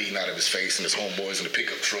like bleeding out of his face, and his homeboys in the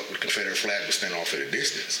pickup truck with the Confederate flag was standing off at a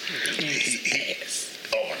distance.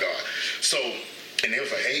 Oh my God! So, and they was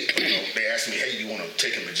like, hey, they asked me, hey, do you want to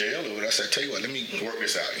take him to jail? And I said, tell you what, let me work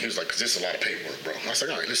this out. And he was like, 'cause this is a lot of paperwork, bro. And I was like,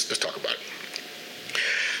 all right, let's talk about it.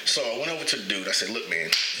 So I went over to the dude. I said, look, man,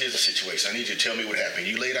 here's the situation. I need you to tell me what happened.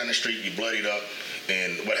 You laid on the street, you bloodied up,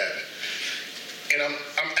 and what happened? And I'm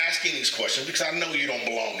asking these questions because I know you don't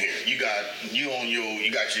belong here. You got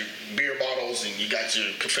your beer bottles and you got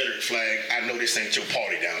your Confederate flag. I know this ain't your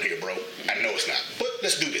party down here, bro. I know it's not. But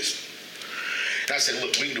let's do this. And I said,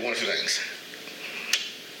 look, we can do one of two things.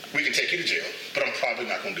 We can take you to jail, but I'm probably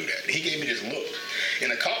not going to do that. And he gave me this look.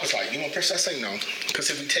 And the cop was like, you want to press? I say no, because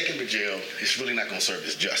if we take him to jail, it's really not going to serve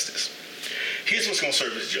as justice. Here's what's going to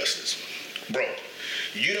serve as justice. Bro,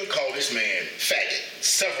 you done called this man faggot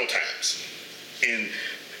several times. And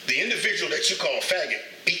the individual that you call faggot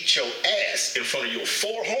beat your ass in front of your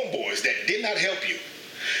 4 homeboys that did not help you.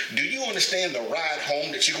 Do you understand the ride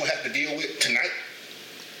home that you're going to have to deal with tonight?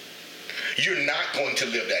 You're not going to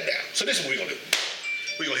live that down. So this is what we're going to do.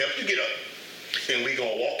 We're going to help you get up, and we're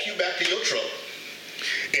going to walk you back to your truck.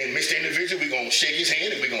 And Mr. Individual, we're going to shake his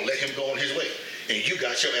hand, and we're going to let him go on his way. And you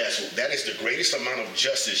got your ass whooped. That is the greatest amount of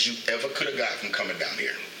justice you ever could have got from coming down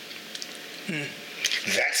here.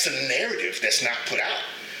 That's a narrative that's not put out.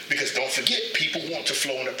 Because don't forget, people want to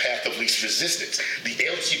flow on the path of least resistance. The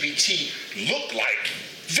LGBT look like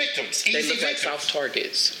victims, easy victims. They look like soft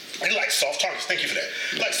targets. They like soft targets. Thank you for that.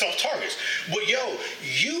 Like soft targets. But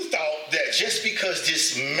you thought that just because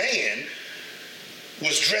this man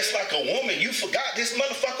was dressed like a woman, you forgot this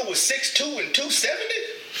motherfucker was 6'2" and 270?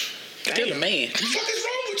 Still a man. What the fuck is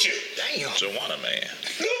wrong with you? Damn. Joanna, man.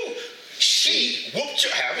 No. She whooped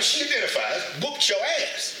your, however she identifies, whooped your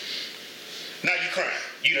ass. Now you crying.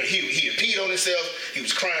 He had peed on himself, he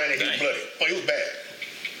was crying, and he was bloody. Oh, it was bad.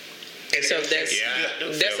 And so that's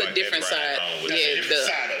a different side. That's a different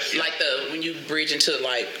side of it. Like when when you bridge into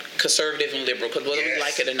like conservative and liberal, because whether we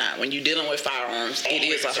like it or not, when you're dealing with firearms, it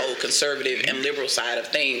is a whole conservative and liberal side of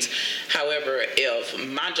things. However, if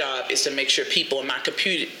my job is to make sure people in my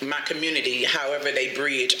community, however they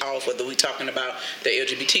bridge off, whether we're talking about the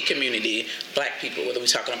LGBT community, black people, whether we're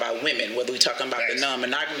talking about women, whether we're talking about the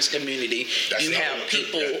non-monogamous community, you have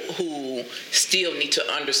people who still need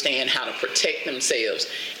to understand how to protect themselves.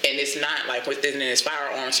 And it's not like within this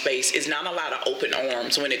firearm space, it's not a lot of open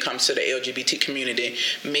arms when it comes to the LGBT community.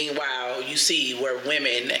 Meanwhile, you see where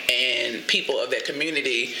women and people of that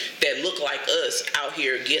community that look like us out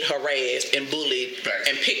here get harassed and bullied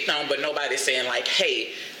and picked on, but nobody's saying like,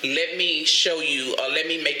 hey, let me show you or let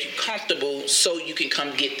me make you comfortable so you can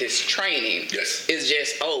come get this training. Yes. It's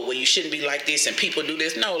just, oh, well, you shouldn't be like this and people do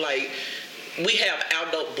this. No, like, we have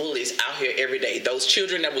adult bullies out here every day. Those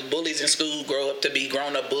children that was bullies in school grow up to be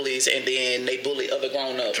grown-up bullies, and then they bully other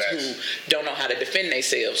grown-ups who don't know how to defend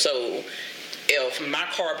themselves. So if my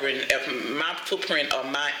footprint or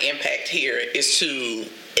my impact here is to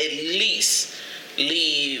at least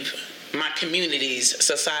leave my community's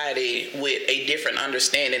society with a different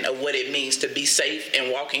understanding of what it means to be safe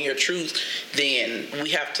and walk in your truth, then we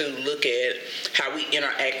have to look at how we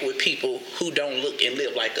interact with people who don't look and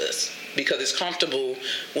live like us. Because it's comfortable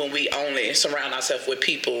when we only surround ourselves with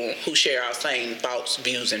people who share our same thoughts,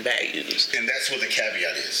 views, and values. And that's what the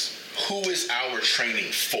caveat is. Who is our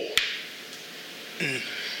training for?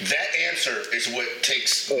 That answer is what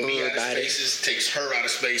takes me out of spaces, takes her out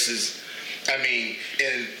of spaces. I mean,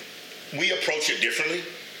 and we approach it differently.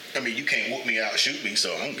 I mean, you can't whoop me out, shoot me,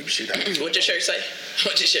 so I don't give a shit. What'd your shirt say?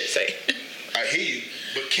 What'd your shirt say? I hear you,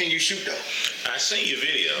 but can you shoot though? I seen your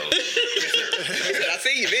video. I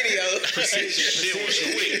seen your video. Precision. Shit was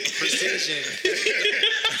quick. Precision.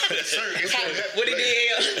 What he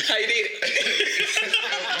did? How you did it? You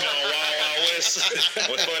know, Wild Wild West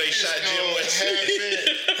before they shot Jim West.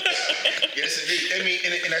 Yes, indeed. I mean,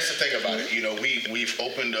 and that's the thing about it. You know, we've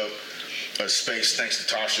opened up a space, thanks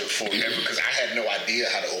to Tasha, forever, because I had no idea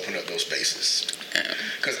how to open up those spaces.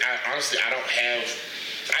 Because honestly, I don't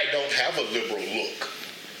have a liberal look.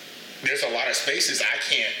 There's a lot of spaces I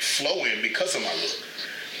can't flow in because of my look.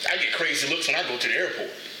 I get crazy looks when I go to the airport.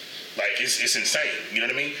 Like, it's insane. You know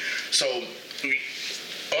what I mean? So,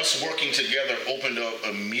 us working together opened up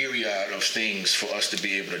a myriad of things for us to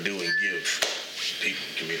be able to do and give people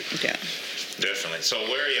in the community. Yeah. Definitely. So,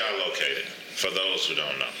 where are y'all located? For those who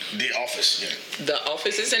don't know. The office, yeah. The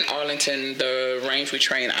office is in Arlington. The range we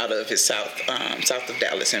train out of is south of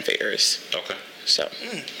Dallas and Ferris. Okay. So.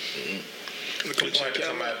 We want to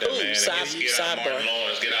come out there, man. Get out Martin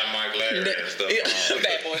Lawrence, get out Mike Larry and stuff.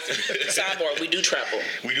 Bad boys. Sidebar, we do travel.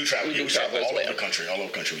 We do travel. We do travel all over the country. All over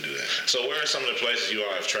the country we do that. So where are some of the places you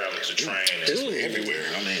all have traveled to train? Everywhere.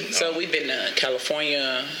 I mean, so we've been to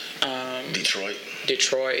California, Detroit,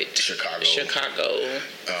 Chicago,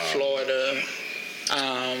 Florida,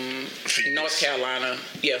 North Carolina,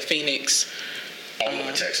 Phoenix, all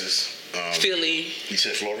over Texas, Philly. You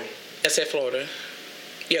said Florida? I said Florida.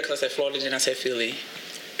 Yeah, because I said Florida, then I said Philly.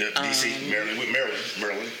 D.C.,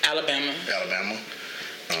 Maryland. Alabama.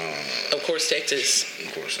 Of course, Texas.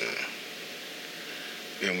 Of course,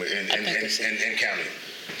 and county.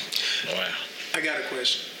 Wow. I got a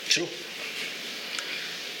question. Sure.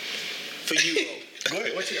 For you, Go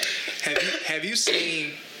ahead. What you got? Have you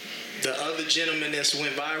seen the other gentleman that's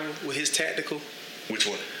went viral with his tactical? Which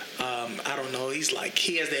one? I don't know. He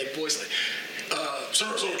has that voice like,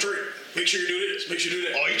 so tree. Make sure you do this. Make sure you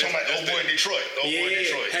do that. Oh, you talking about old boy in Detroit? Boy in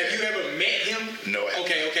Detroit. Have you ever met him? No.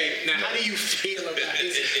 Okay. Now, how do you feel about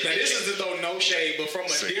this? Now, this is to throw no shade, but from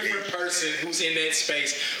a different person who's in that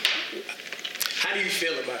space, how do you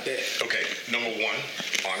feel about that? Okay. Number one,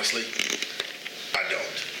 honestly, I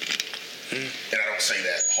don't. And I don't say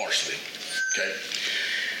that harshly. Okay.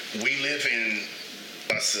 We live in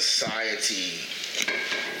a society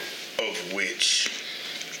of which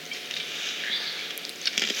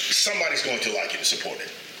somebody's going to like it and support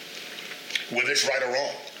it. Whether it's right or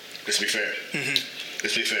wrong. Let's be fair.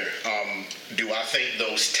 Let's be fair. Do I think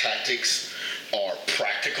those tactics are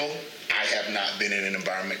practical? I have not been in an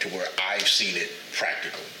environment to where I've seen it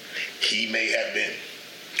practical. He may have been.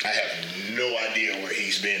 I have no idea where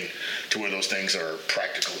he's been to where those things are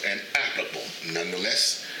practical and applicable.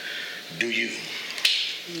 Nonetheless, do you?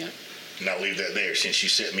 Yep. And I'll leave that there since you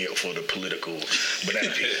set me up for the political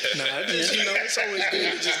banana peel. No, it's always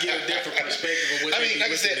good to just get a different perspective of what they be like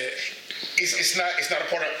I looking said, at. It's not a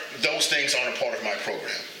part of, those things aren't a part of my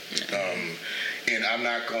program. And I'm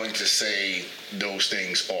not going to say those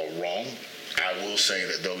things are wrong. I will say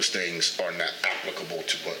that those things are not applicable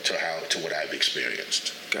to what I've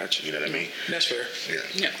experienced. Gotcha. You know what I mean? That's fair.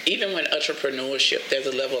 Yeah. Even with entrepreneurship, there's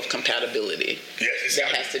a level of compatibility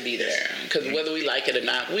that has to be there. Because whether we like it or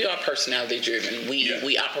not, we are personality driven.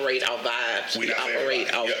 We operate our vibes. We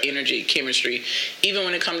operate our energy, chemistry. Even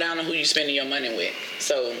when it comes down to who you spending your money with.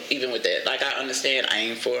 So even with that, like I understand, I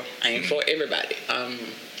ain't for everybody. I'm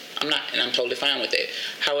not, and I'm totally fine with that.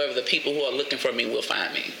 However, the people who are looking for me will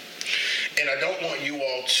find me. And I don't want you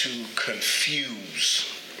all to confuse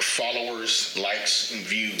followers, likes, and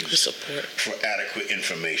views for adequate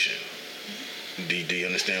information. Do you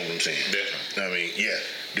understand what I'm saying? Definitely. I mean,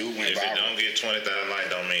 dude went viral. If it don't get 20,000 likes,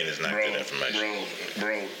 don't mean it's not good information.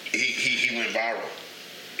 Bro, he went viral.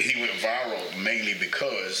 He went viral mainly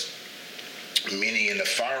because many in the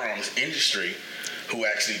firearms industry who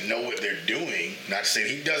actually know what they're doing, not to say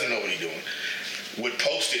he doesn't know what he's doing, would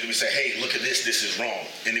post it and would say, hey, look at this is wrong.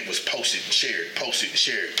 And it was posted and shared, posted and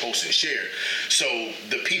shared, posted and shared. So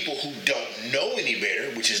the people who don't know any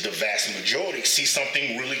better, which is the vast majority, see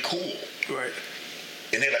something really cool. Right.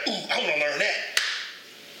 And they're like, ooh, I want to learn that.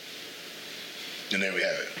 And there we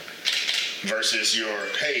have it. Versus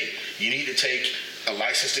hey, you need to take a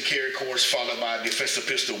license to carry course followed by a defensive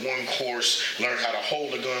pistol 1 course, learn how to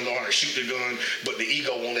hold the gun, learn how to shoot the gun, but the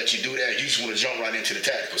ego won't let you do that. You just want to jump right into the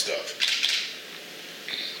tactical stuff.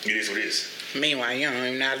 It is what it is. Meanwhile, you don't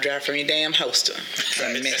even know how to drive from your damn holster.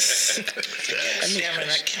 Miss. I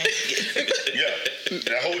can't get. Yeah.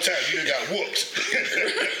 That whole time you done got whooped.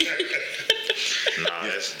 Nah,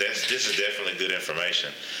 this is definitely good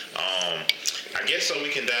information. I guess so we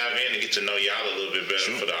can dive in and get to know y'all a little bit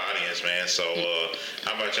better for the audience, man. So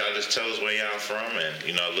how about y'all just tell us where y'all from and,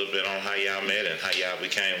 a little bit on how y'all met and how y'all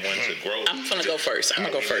became one to grow. I'm gonna go first. Tell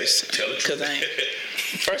the truth.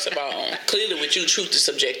 First of all, clearly with you, truth is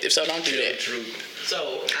subjective, so don't do that. Truth.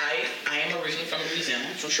 So I am originally from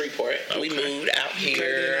Louisiana, from Shreveport. Okay. We moved out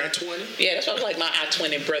here. I-20? Yeah, that's what I like my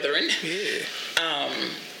I-20 brethren. Yeah.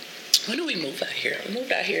 When did we move out here? We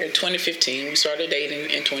moved out here in 2015. We started dating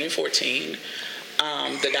in 2014.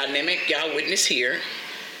 The dynamic y'all witness here.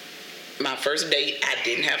 My first date, I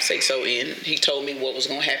didn't have say-so in. He told me what was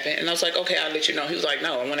going to happen. And I was like, okay, I'll let you know. He was like,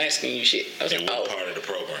 no, I'm not asking you shit. I was like, oh. part of the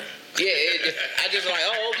program. Yeah, I just like,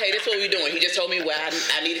 oh, okay, that's what we're doing. He just told me where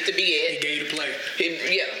I needed to be at. He gave the play.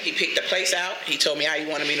 He picked the place out. He told me how he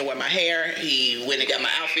wanted me to wear my hair. He went and got my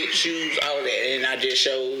outfit, shoes, all of that. And I just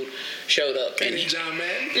showed up. And John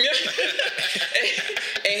Madden.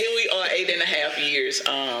 And here we are 8.5 years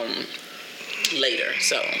later.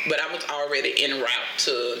 So, but I was already en route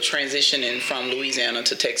to transitioning from Louisiana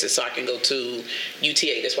to Texas so I can go to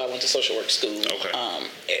UTA. That's why I went to social work school. Okay.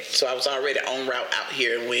 So I was already en route out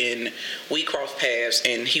here when we crossed paths,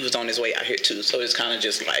 and he was on his way out here too. So it's kind of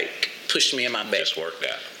just like pushed me in my back. Just worked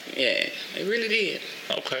out. Yeah, it really did.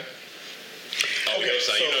 Okay. Okay,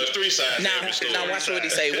 so there's 3 sides. Now watch what he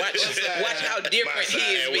say. Watch how different he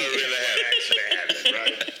is. What really happened,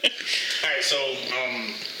 right? All right, so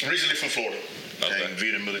originally from Florida. Okay. And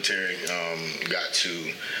via the military, got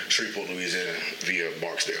to Shreveport, Louisiana via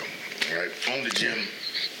Barksdale, right? Owned the gym.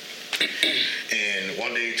 And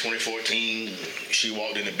one day in 2014, she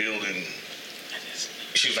walked in the building.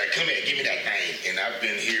 She was like, come here, give me that thing. And I've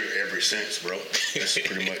been here ever since, bro. That's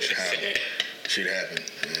pretty much how shit happened.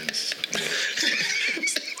 And,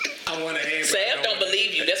 I want to ask. Sav don't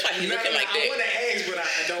believe you. That's why he's looking like that. I want to ask, but I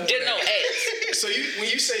don't. Just no ask. So when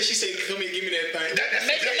you say she said, "Come here, give me that thing,"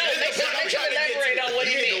 Make sure elaborate on what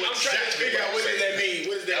he means. I'm trying to figure out what does that mean.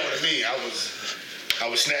 What does that mean? I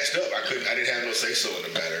was snatched up. I didn't have no say so in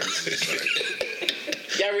the matter.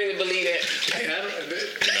 Y'all really believe that? Hey, I don't.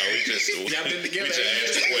 Y'all been together. We just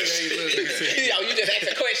asked a question. You just ask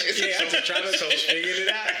a question. Yeah, I'm trying to figure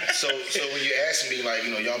it out. So when you ask me, like,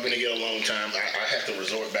 y'all been together a long time, I have to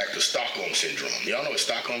resort back to Stockholm Syndrome. Y'all know what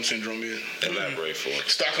Stockholm Syndrome is? Elaborate for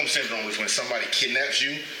us. Stockholm Syndrome is when somebody kidnaps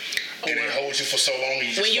you and they hold you for so long.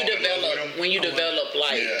 When you develop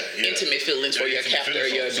like intimate feelings for your captor or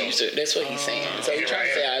your abuser. That's what he's saying. So he's trying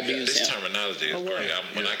to say I abuse him. This terminology is great.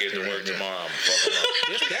 When I get to work tomorrow, I'm fuck them up.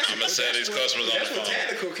 I'm gonna tell these customers on the phone. That's where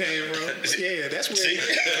tactical came from. Yeah, that's where.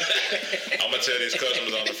 I'm gonna tell these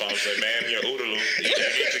customers on the phone, say, "Man, you're Oodaloo. You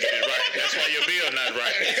need to get it right. That's why your bill not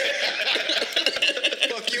right."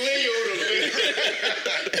 Fuck you and your Oodaloo.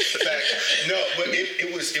 No, but it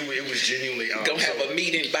was genuinely. Gonna have a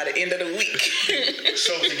meeting by the end of the week.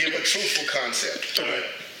 So to give a truthful concept,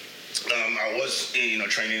 I was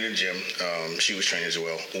training in the gym. She was training as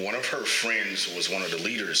well. One of her friends was one of the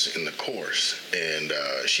leaders in the course, and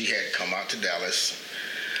she had come out to Dallas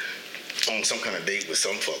on some kind of date with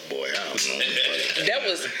some fuck boy. I don't know. That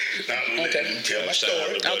was okay. You tell my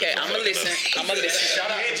story. Okay, I'm gonna listen.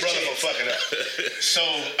 Shout out to brother for fucking up. So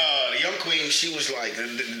the young queen, she was like,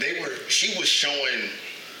 she was showing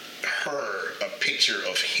her a picture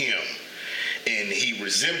of him, and he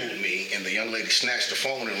resembled me. And the young lady snatched the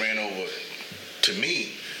phone and ran over to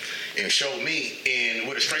me and showed me. And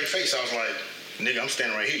with a straight face, I was like, nigga, I'm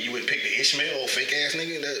standing right here. You wouldn't pick the Ishmael, old fake ass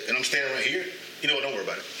nigga, and I'm standing right here. You know what? Don't worry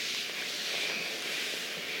about it.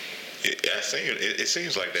 It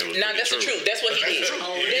seems like that was that's true. the truth. That's what he did.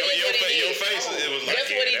 Your face, it was like, that's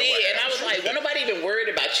what he did. And I was like, well, nobody even worried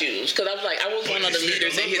about you. Because I was like, I was one of the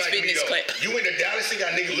leaders in his fitness class. You went to Dallas and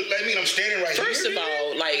got a nigga look like me and I'm standing right here? First of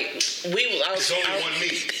all, like, It's only one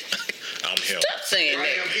me. I'm him. Stop saying that.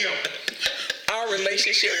 I am him. Our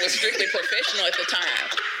relationship was strictly professional at the time.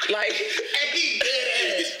 Like, Hey, dead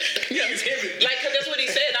ass. like, cause that's what he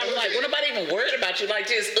said. I was like, well, nobody even worried about you. Like,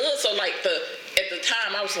 just, so like at the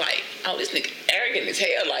time, I was like, oh, this nigga arrogant as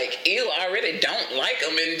hell. Like, ew, I already don't like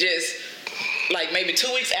him. And just, like, maybe 2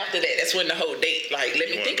 weeks after that, that's when the whole date, like, let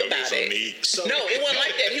me think about it. No, it wasn't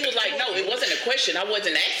like that. He was like, no, it wasn't a question. I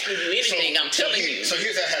wasn't asking you anything. I'm telling you. So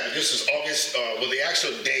here's how it happened. This was August, the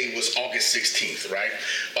actual day was August 16th, right?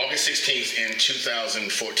 August 16th in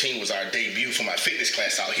 2014 was our debut for my fitness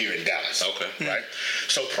class out here in Dallas. Okay. Right?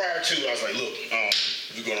 So prior to, I was like, look,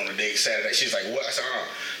 we're going on a date Saturday. She's like, what? I said,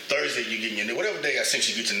 Thursday you getting your nails. Whatever day I sent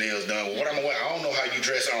you get your nails done. Well, what I'm gonna wear, I don't know how you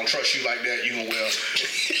dress. I don't trust you like that. You gonna wear.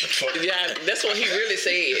 Yeah, that's what he really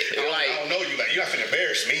said. I don't know you like. You're not finna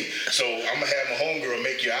embarrass me. So I'm gonna have my homegirl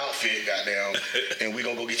make your outfit, goddamn, and we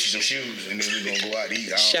gonna go get you some shoes, and then we gonna go out to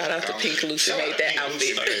eat. Shout out to Pink Lucy made that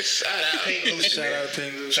outfit. Shout out Pink Lucy. Shout out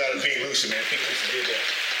Pink Lucy. Shout out to Pink Lucy, man. Pink Lucy did that.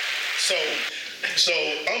 So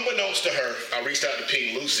unbeknownst to her, I reached out to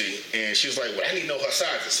Pink Lucy, and she was like, well, I need to know her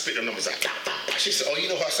size. I spit the numbers out. She said, oh, you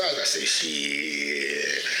know her size? I said,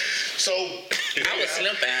 shit. So I was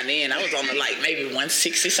slim down then. I was on like maybe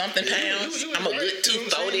 160 something pounds. I'm a good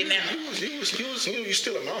 240 now. You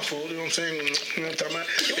still a mouthful, you know what I'm saying? You know what I'm talking about?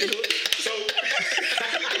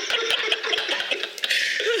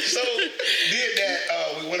 So did that.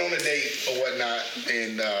 We went on a date or whatnot,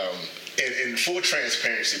 and in full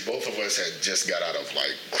transparency, both of us had just got out of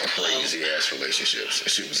like crazy ass relationships.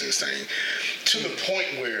 Shit was insane. To the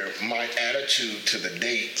point where my attitude to the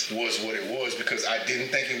date was what it was because I didn't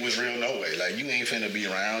think it was real no way. Like, you ain't finna be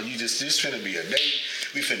around. You just finna be a date.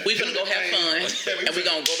 We finna go have fun, and we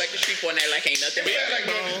gonna go back to street for night like ain't nothing.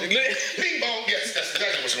 Bing bong. Yes, that's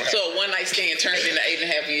exactly what's gonna happen. So a one night stand turned into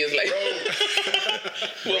 8.5 years later.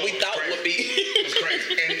 What we thought would be. It was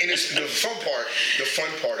crazy. And it's the fun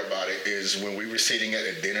part about it is when we were sitting at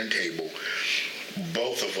a dinner table,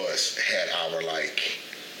 both of us had our like,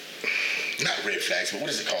 not red flags, but what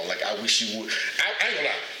is it called? Like, I wish you would. I ain't gonna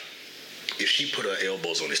lie. If she put her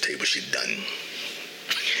elbows on this table, she done.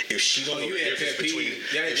 If she don't know the difference between,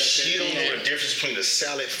 the difference between a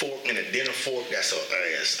salad fork and a dinner fork, that's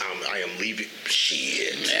her ass. I am leaving.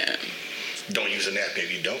 Shit. Man. Don't use a napkin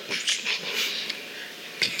if you don't.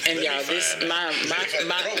 And y'all,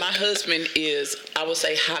 my husband is, I would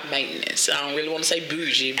say, high maintenance. I don't really want to say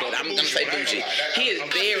bougie, but I'm gonna say bougie. He is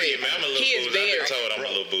very.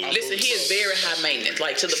 Listen, he is very high maintenance.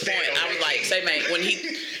 Like, to the point, I was like, say, man, when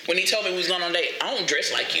he told me we was going on a date, I don't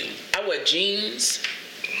dress like you. I wear jeans,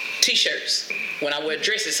 t-shirts. When I wear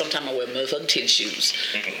dresses, sometimes I wear motherfucking tennis shoes.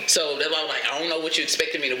 So that's why I was like, I don't know what you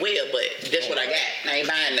expected me to wear, but that's what I got. I ain't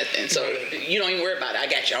buying nothing. So you don't even worry about it. I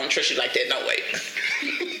got you. I don't trust you like that. No way.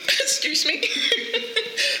 Excuse me.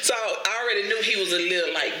 So I already knew he was a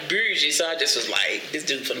little like bougie. So I just was like, this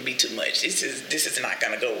dude finna be too much. This is not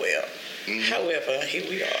gonna go well. However, here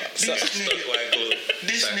we are. So,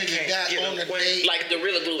 this nigga got on the date. Like the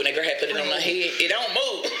Gorilla Glue, and that girl had put it on her head. It don't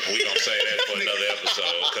move. We gonna say that for another episode,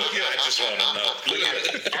 because I just want to know.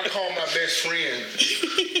 I call my best friend.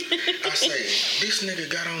 I say, this nigga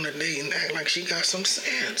got on the date and act like she got some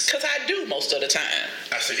sense. Because I do most of the time.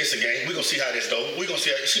 I said, it's a game. We gonna see how this goes. We gonna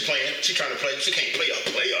see how she playing. She trying to play. She can't play a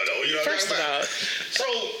player though. You know what I'm saying? First of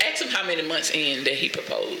all, ask him how many months in that he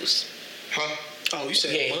proposed. Huh? Oh, you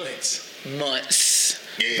said months. Months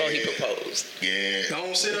before he proposed. Yeah.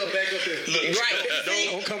 Don't sit up back up there. Look, right.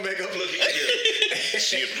 Don't come back up. Look here.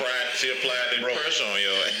 She applied the pressure on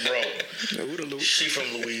your ass. Bro. She from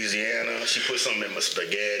Louisiana. She put something in my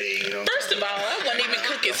spaghetti. You know. First of all, I wasn't even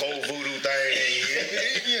cooking. The whole voodoo thing.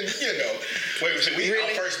 you know. Wait, really?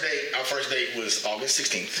 Our first date was August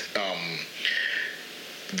 16th.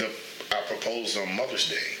 I proposed on Mother's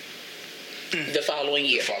Day. The following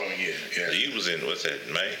year. Yeah. You was in, what's that,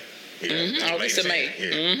 May? Yeah. August to May.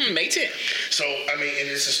 Yeah. May 10th. So, I mean, and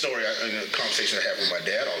it's a story, a conversation I have with my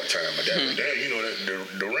dad all the time. My dad, Dad, you know,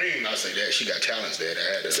 the ring, I say, Dad, she got talents, Dad. I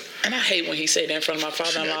had to. And I hate when he say that in front of my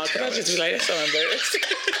father-in-law, because I just be like, that's so embarrassing.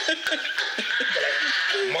 Like,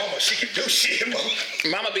 Mama, she can do shit, Mama.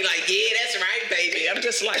 Mama be like, yeah, that's right, baby. I'm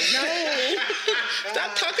just like, no.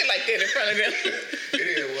 Stop talking like that in front of them. It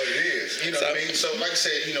is what it is. You know what I mean? So, like I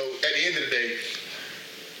said, you know, at the end of the day,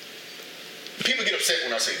 people get upset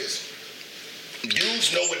when I say this.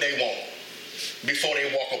 Dudes know what they want before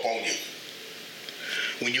they walk up on you.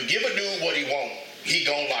 When you give a dude what he want, he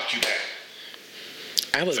gonna lock you down.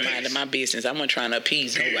 I was minding my business. I wasn't trying to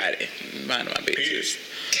appease nobody. Minding my business.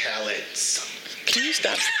 Talents. Can you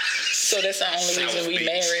stop? So that's the only reason we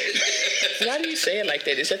married? Why do you say it like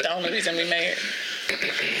that? Is that the only reason we married?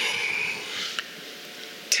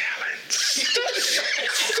 Talents. Stop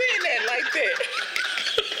saying that like that.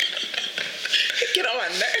 Get on my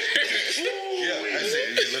nerves. Yeah, I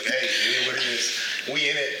said, look, hey, you know what it is. We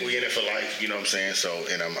in it for life. You know what I'm saying? So,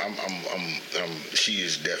 and she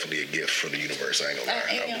is definitely a gift from the universe. I ain't gonna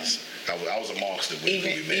lie. I was a monster when we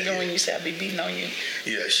met. Even when you say I be beating on you.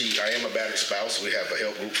 Yeah, I am a battered spouse. We have a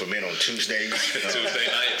help group for men on Tuesdays. Tuesday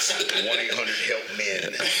nights.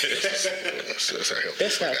 1-800-HELP-MEN. That's our help.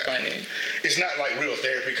 That's not funny. It's not like real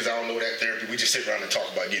therapy because I don't know that therapy. We just sit around and talk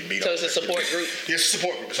about getting beat up. So it's a support group? Yes, it's a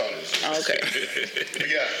support group. That's all it is. Oh, okay. But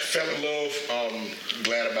yeah, fell in love.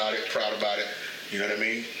 Glad about it. Proud about it. You know what I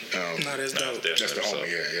mean? No, that's dope. That's the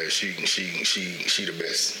homie. Yeah. She the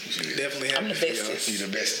best. She Definitely happy. I'm the bestest. She the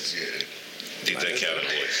bestest. Yeah. DJ Khaled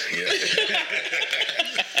voice. Yeah.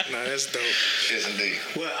 No, that's dope. Yes, indeed.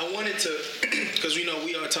 Well, I wanted to, because we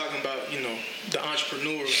are talking about, the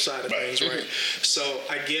entrepreneurial side of things, right? So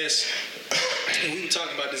I guess, and we were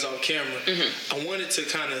talking about this on camera, I wanted to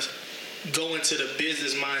kind of go into the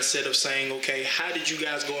business mindset of saying, okay, how did you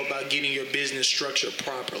guys go about getting your business structured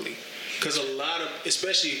properly? Because a lot of,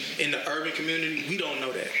 especially in the urban community, we don't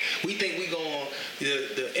know that. We think we go on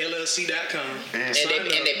the LLC.com and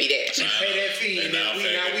they be there. Pay that fee, and then we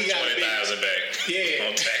got $20,000 back. Yeah,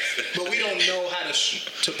 on tax. but we don't know how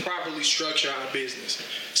to properly structure our business.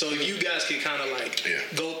 So if you guys could kind of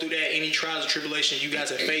go through that, any trials or tribulations you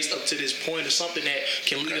guys have faced up to this point, or something that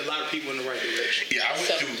can lead a lot of people in the right direction. Yeah, I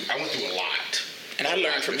went through a lot. And I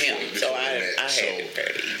learned from him, so I had it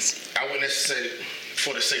fairly easy. I wouldn't necessarily,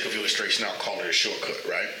 for the sake of illustration, I'll call it a shortcut,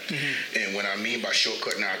 right? And what I mean by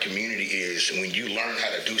shortcut in our community is when you learn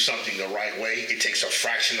how to do something the right way, it takes a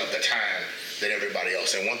fraction of the time that everybody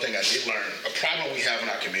else. And one thing I did learn, a problem we have in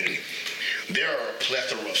our community, there are a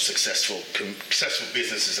plethora of successful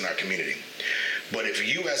businesses in our community. But if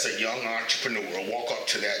you as a young entrepreneur walk up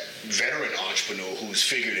to that veteran entrepreneur who's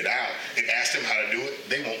figured it out and ask them how to do it,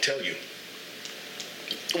 they won't tell you.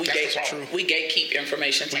 We gatekeep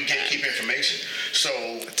information sometimes. We gatekeep information. So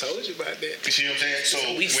I told you about that. You see what I'm saying? So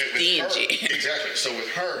we stingy. with her, exactly. So with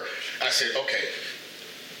her, I said, okay,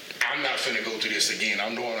 I'm not finna go through this again.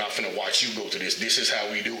 I'm not finna watch you go through this. This is how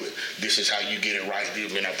we do it. This is how you get it right.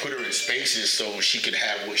 And I put her in spaces so she could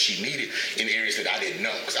have what she needed in areas that I didn't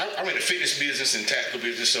know. Because I'm in the fitness business and tactical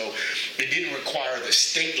business, so it didn't require the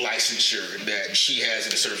state licensure that she has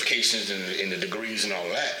in the certifications and the degrees and all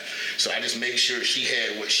of that. So I just made sure she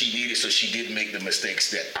had what she needed so she didn't make the mistakes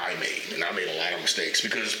that I made. And I made a lot of mistakes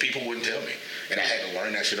because people wouldn't tell me. And I had to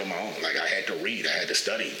learn that shit on my own. Like, I had to read. I had to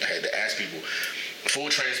study. I had to ask people. Full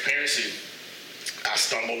transparency, I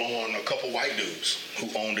stumbled on a couple white dudes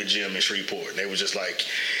who owned a gym in Shreveport. They was just like,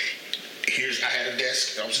 I had a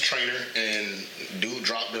desk. I was a trainer. And dude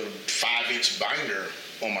dropped a 5-inch binder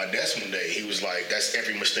on my desk one day. He was like, that's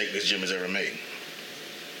every mistake this gym has ever made.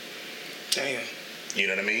 Damn. You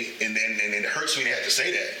know what I mean? And it hurts me to have to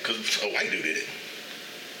say that because a white dude did it.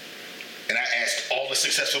 And I asked all the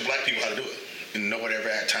successful black people how to do it. And nobody ever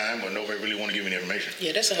had time or nobody really want to give me the information.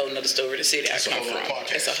 Yeah, that's a whole nother story to see that I come from.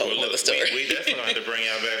 That's a whole nother story. We definitely have to bring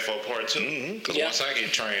y'all back for part 2. Because once I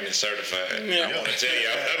get trained and certified, I want to tell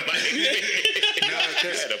y'all about I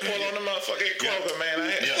had to pull on the motherfucking clover, man.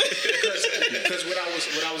 Because what I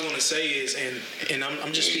was going to say is, and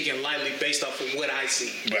I'm just speaking lightly based off of what I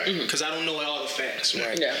see. Right. Because I don't know all the facts,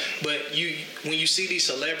 right? Yeah. But when you see these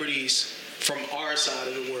celebrities from our side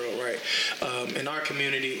of the world, right, in our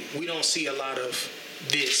community, we don't see a lot of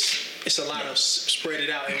this it's a lot of spread it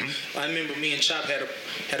out. And I remember me and Chop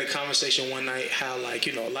had a conversation one night how, like,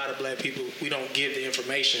 you know, a lot of black people, we don't give the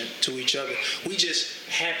information to each other. We just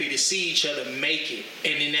happy to see each other make it,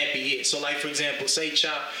 and then that be it. So, like, for example, say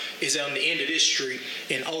Chop is on the end of this street,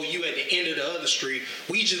 and you at the end of the other street.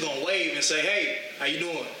 We just gonna wave and say, "Hey, how you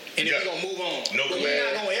doing?" And then we're gonna move on. But we're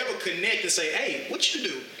not gonna ever connect and say, "Hey, what you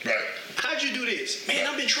do? Right. How'd you do this? Man,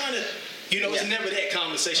 I've been trying to." You know, it's never that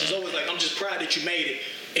conversation. It's always like, "I'm just proud that you made it,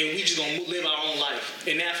 and we just gonna live our own life."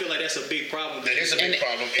 And I feel like that's a big problem. That is a big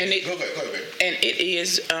problem. Go ahead, baby. And it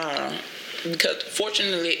is because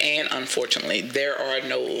fortunately and unfortunately, there are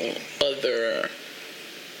no other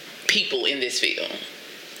people in this field.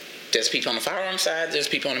 There's people on the firearm side, there's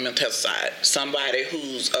people on the mental health side. Somebody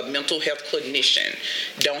who's a mental health clinician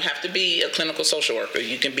don't have to be a clinical social worker.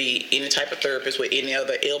 You can be any type of therapist with any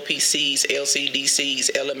other LPCs,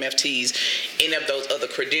 LCDCs, LMFTs, any of those other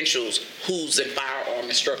credentials who's a firearm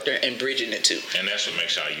instructor and bridging it too. And that's what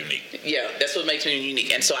makes y'all unique. Yeah, that's what makes me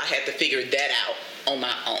unique. And so I had to figure that out on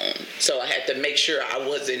my own. So I had to make sure I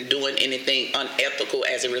wasn't doing anything unethical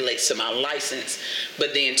as it relates to my license,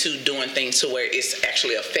 but then too doing things to where it's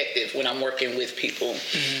actually effective when I'm working with people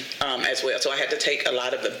as well. So I had to take a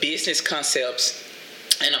lot of the business concepts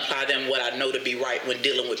and apply them what I know to be right when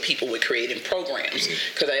dealing with people with creating programs.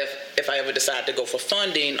 Because if I ever decide to go for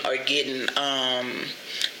funding or getting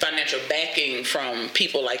financial backing from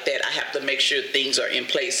people like that, I have to make sure things are in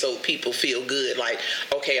place so people feel good. Like,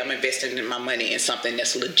 okay, I'm investing in my money in something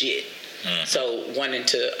that's legit. So wanting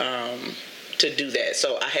to do that.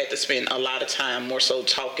 So I had to spend a lot of time more so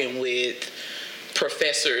talking with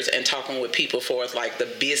professors and talking with people for like the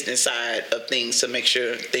business side of things to make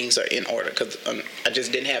sure things are in order, because I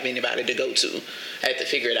just didn't have anybody to go to. I had to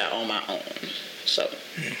figure it out on my own. So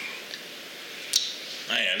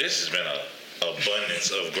man, this has been a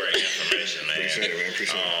abundance of great information, man. Appreciate it, man.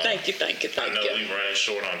 Appreciate it. Thank you. I know we're running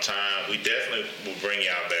short on time. We definitely will bring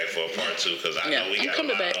y'all back for a part 2, because I know we got a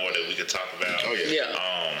lot more that we could talk about. Oh yeah.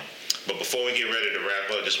 But before we get ready to wrap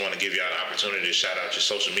up, just want to give y'all the opportunity to shout out your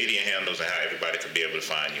social media handles and how everybody can be able to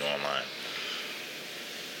find you online.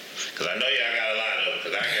 Because I know y'all got a lot of them,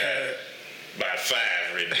 because I got about 5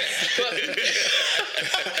 written down.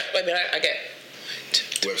 Wait a minute, I got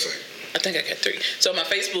Website. I think I got 3. So my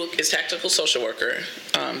Facebook is Tactical Social Worker,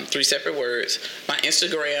 3 separate words. My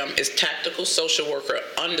Instagram is Tactical Social Worker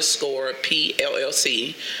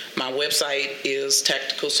 _PLLC. My website is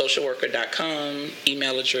tacticalsocialworker.com.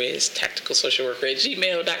 Email address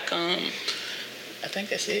tacticalsocialworker@gmail.com. I think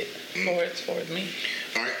that's it for me.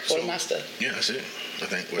 All right. For my stuff. Yeah, that's it. I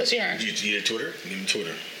think. What's yours? You did Twitter? Give me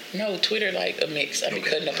Twitter. No, Twitter like a mix. I've been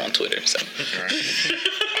cutting up on Twitter. So. All right.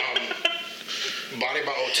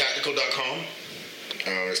 BodyByOTactical.com.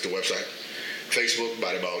 It's the website. Facebook,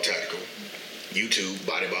 Body by O Tactical. YouTube,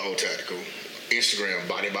 Body by O Tactical. Instagram,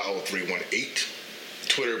 Body by O318.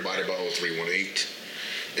 Twitter, Body by O318.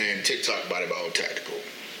 And TikTok, Body by O Tactical.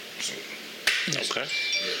 So, Okay.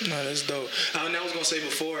 Yeah. No, that's dope. And I was gonna say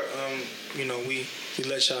before, you know, we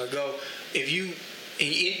let y'all go. If you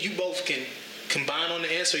both can combine on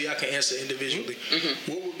the answer, y'all can answer individually.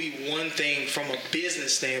 What would be one thing from a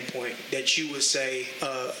business standpoint that you would say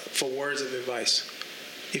for words of advice?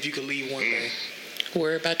 If you could leave one thing.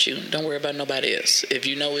 Worry about you. Don't worry about nobody else. If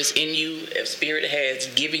you know it's in you, if Spirit has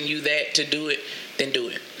given you that to do it, then do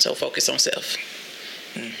it. So focus on self.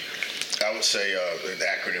 I would say an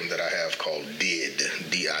acronym that I have called DID,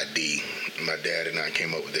 D-I-D. My dad and I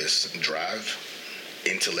came up with this: drive,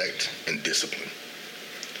 intellect, and discipline.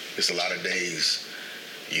 It's a lot of days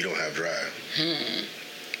you don't have drive.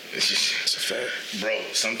 It's just, It's a fact. bro,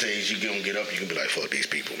 some days you gonna get up, you can be like, fuck these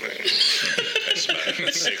people, man. That's about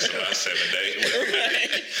 6 of my 7 days.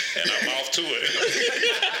 And I'm off to it.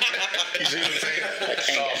 You see what I'm saying? I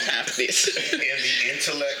ain't got time for this. And the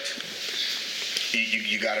intellect,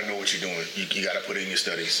 you gotta know what you're doing. You gotta put in your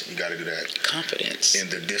studies. You gotta do that. Confidence.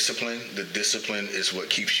 And the discipline is what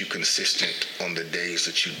keeps you consistent on the days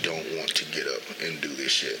that you don't want to get up and do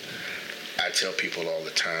this shit. I tell people all the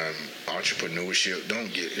time, entrepreneurship,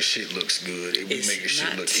 this shit looks good. We make this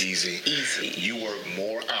shit look easy. You work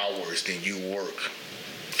more hours than you work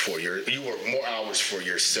for more hours for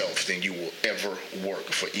yourself than you will ever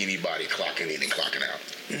work for anybody clocking in and clocking out.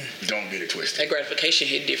 Don't get it twisted. That gratification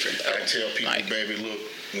hit different though. I tell people, baby, look,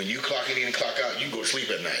 when you clocking in and clock out, you go to sleep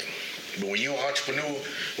at night. But when you're an entrepreneur,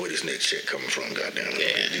 where this next check coming from, goddamn,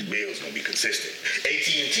 these bills gonna be consistent.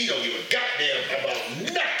 AT&T don't give a goddamn about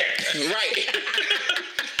nothing. Right.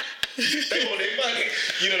 They want their money.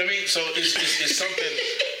 You know what I mean? So it's something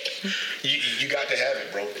you got to have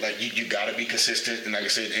it, bro. Like you got to be consistent, and like I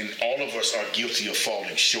said, and all of us are guilty of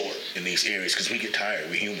falling short in these areas because we get tired.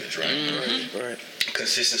 We're humans, right? Right.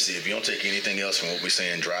 Consistency. If you don't take anything else from what we're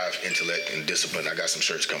saying, drive, intellect, and discipline. I got some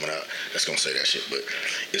shirts coming out that's gonna say that shit, but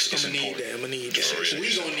it's important. I'm gonna need that.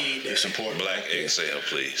 We gonna need that. It's important. Black XL,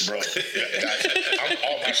 please, bro.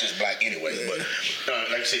 All my shit's black anyway, but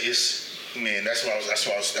like I said, it's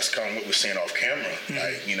that's kind of what we're saying off camera.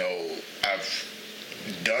 Like I've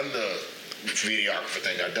done the videographer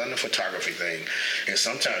thing, I've done the photography thing, and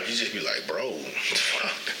sometimes you just be like, bro,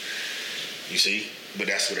 fuck. You see? But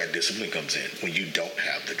that's where that discipline comes in, when you don't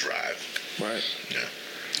have the drive. Right. Yeah.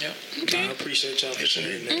 Yep. Okay. I appreciate y'all for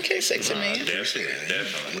sharing that. Okay, sexy man.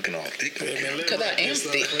 Definitely. Looking all thick. Because I am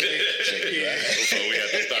thick. Before we have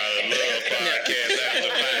to start a love podcast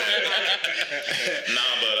after 5.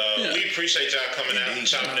 But we appreciate y'all coming out and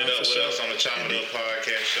chopping it up with us on the Chopping It Up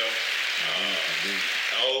podcast show.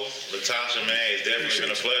 Latasha, man, it's definitely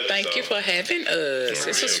been a pleasure. Thank you for having us.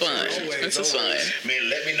 This was fun. This was fun. Man,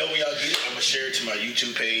 let me know where y'all get it. I'm gonna share it to my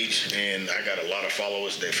YouTube page, and I got a lot of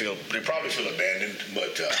followers. They probably feel abandoned,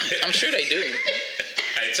 but I'm sure they do.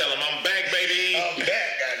 Hey, tell them I'm back, baby. I'm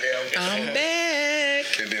back, goddamn. I'm back.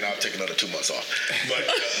 And then I'll take another 2 months off. But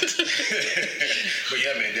but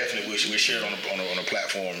yeah, man, definitely we share it on the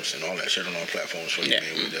platforms and all that. Share it on our platforms for you,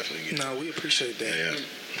 man. We definitely get it. No, we appreciate that. Yeah,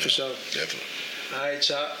 for sure. Definitely. All right,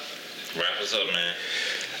 Chop. Wrap us up, man.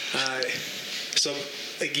 All right. So,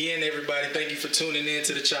 again, everybody, thank you for tuning in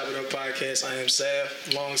to the Chop It Up podcast. I am Sav,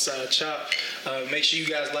 alongside Chop. Make sure you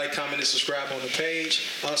guys like, comment, and subscribe on the page.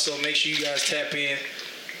 Also, make sure you guys tap in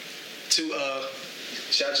to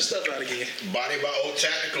shout your stuff out again. Body by O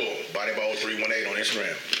Tactical. Body by O 318 on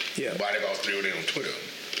Instagram. Yeah. Body by O 318 on Twitter.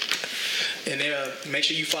 And make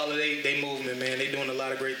sure you follow they movement, man. They're doing a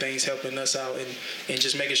lot of great things, helping us out, and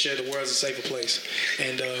just making sure the world's a safer place.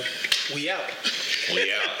 And we out.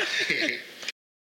 We out.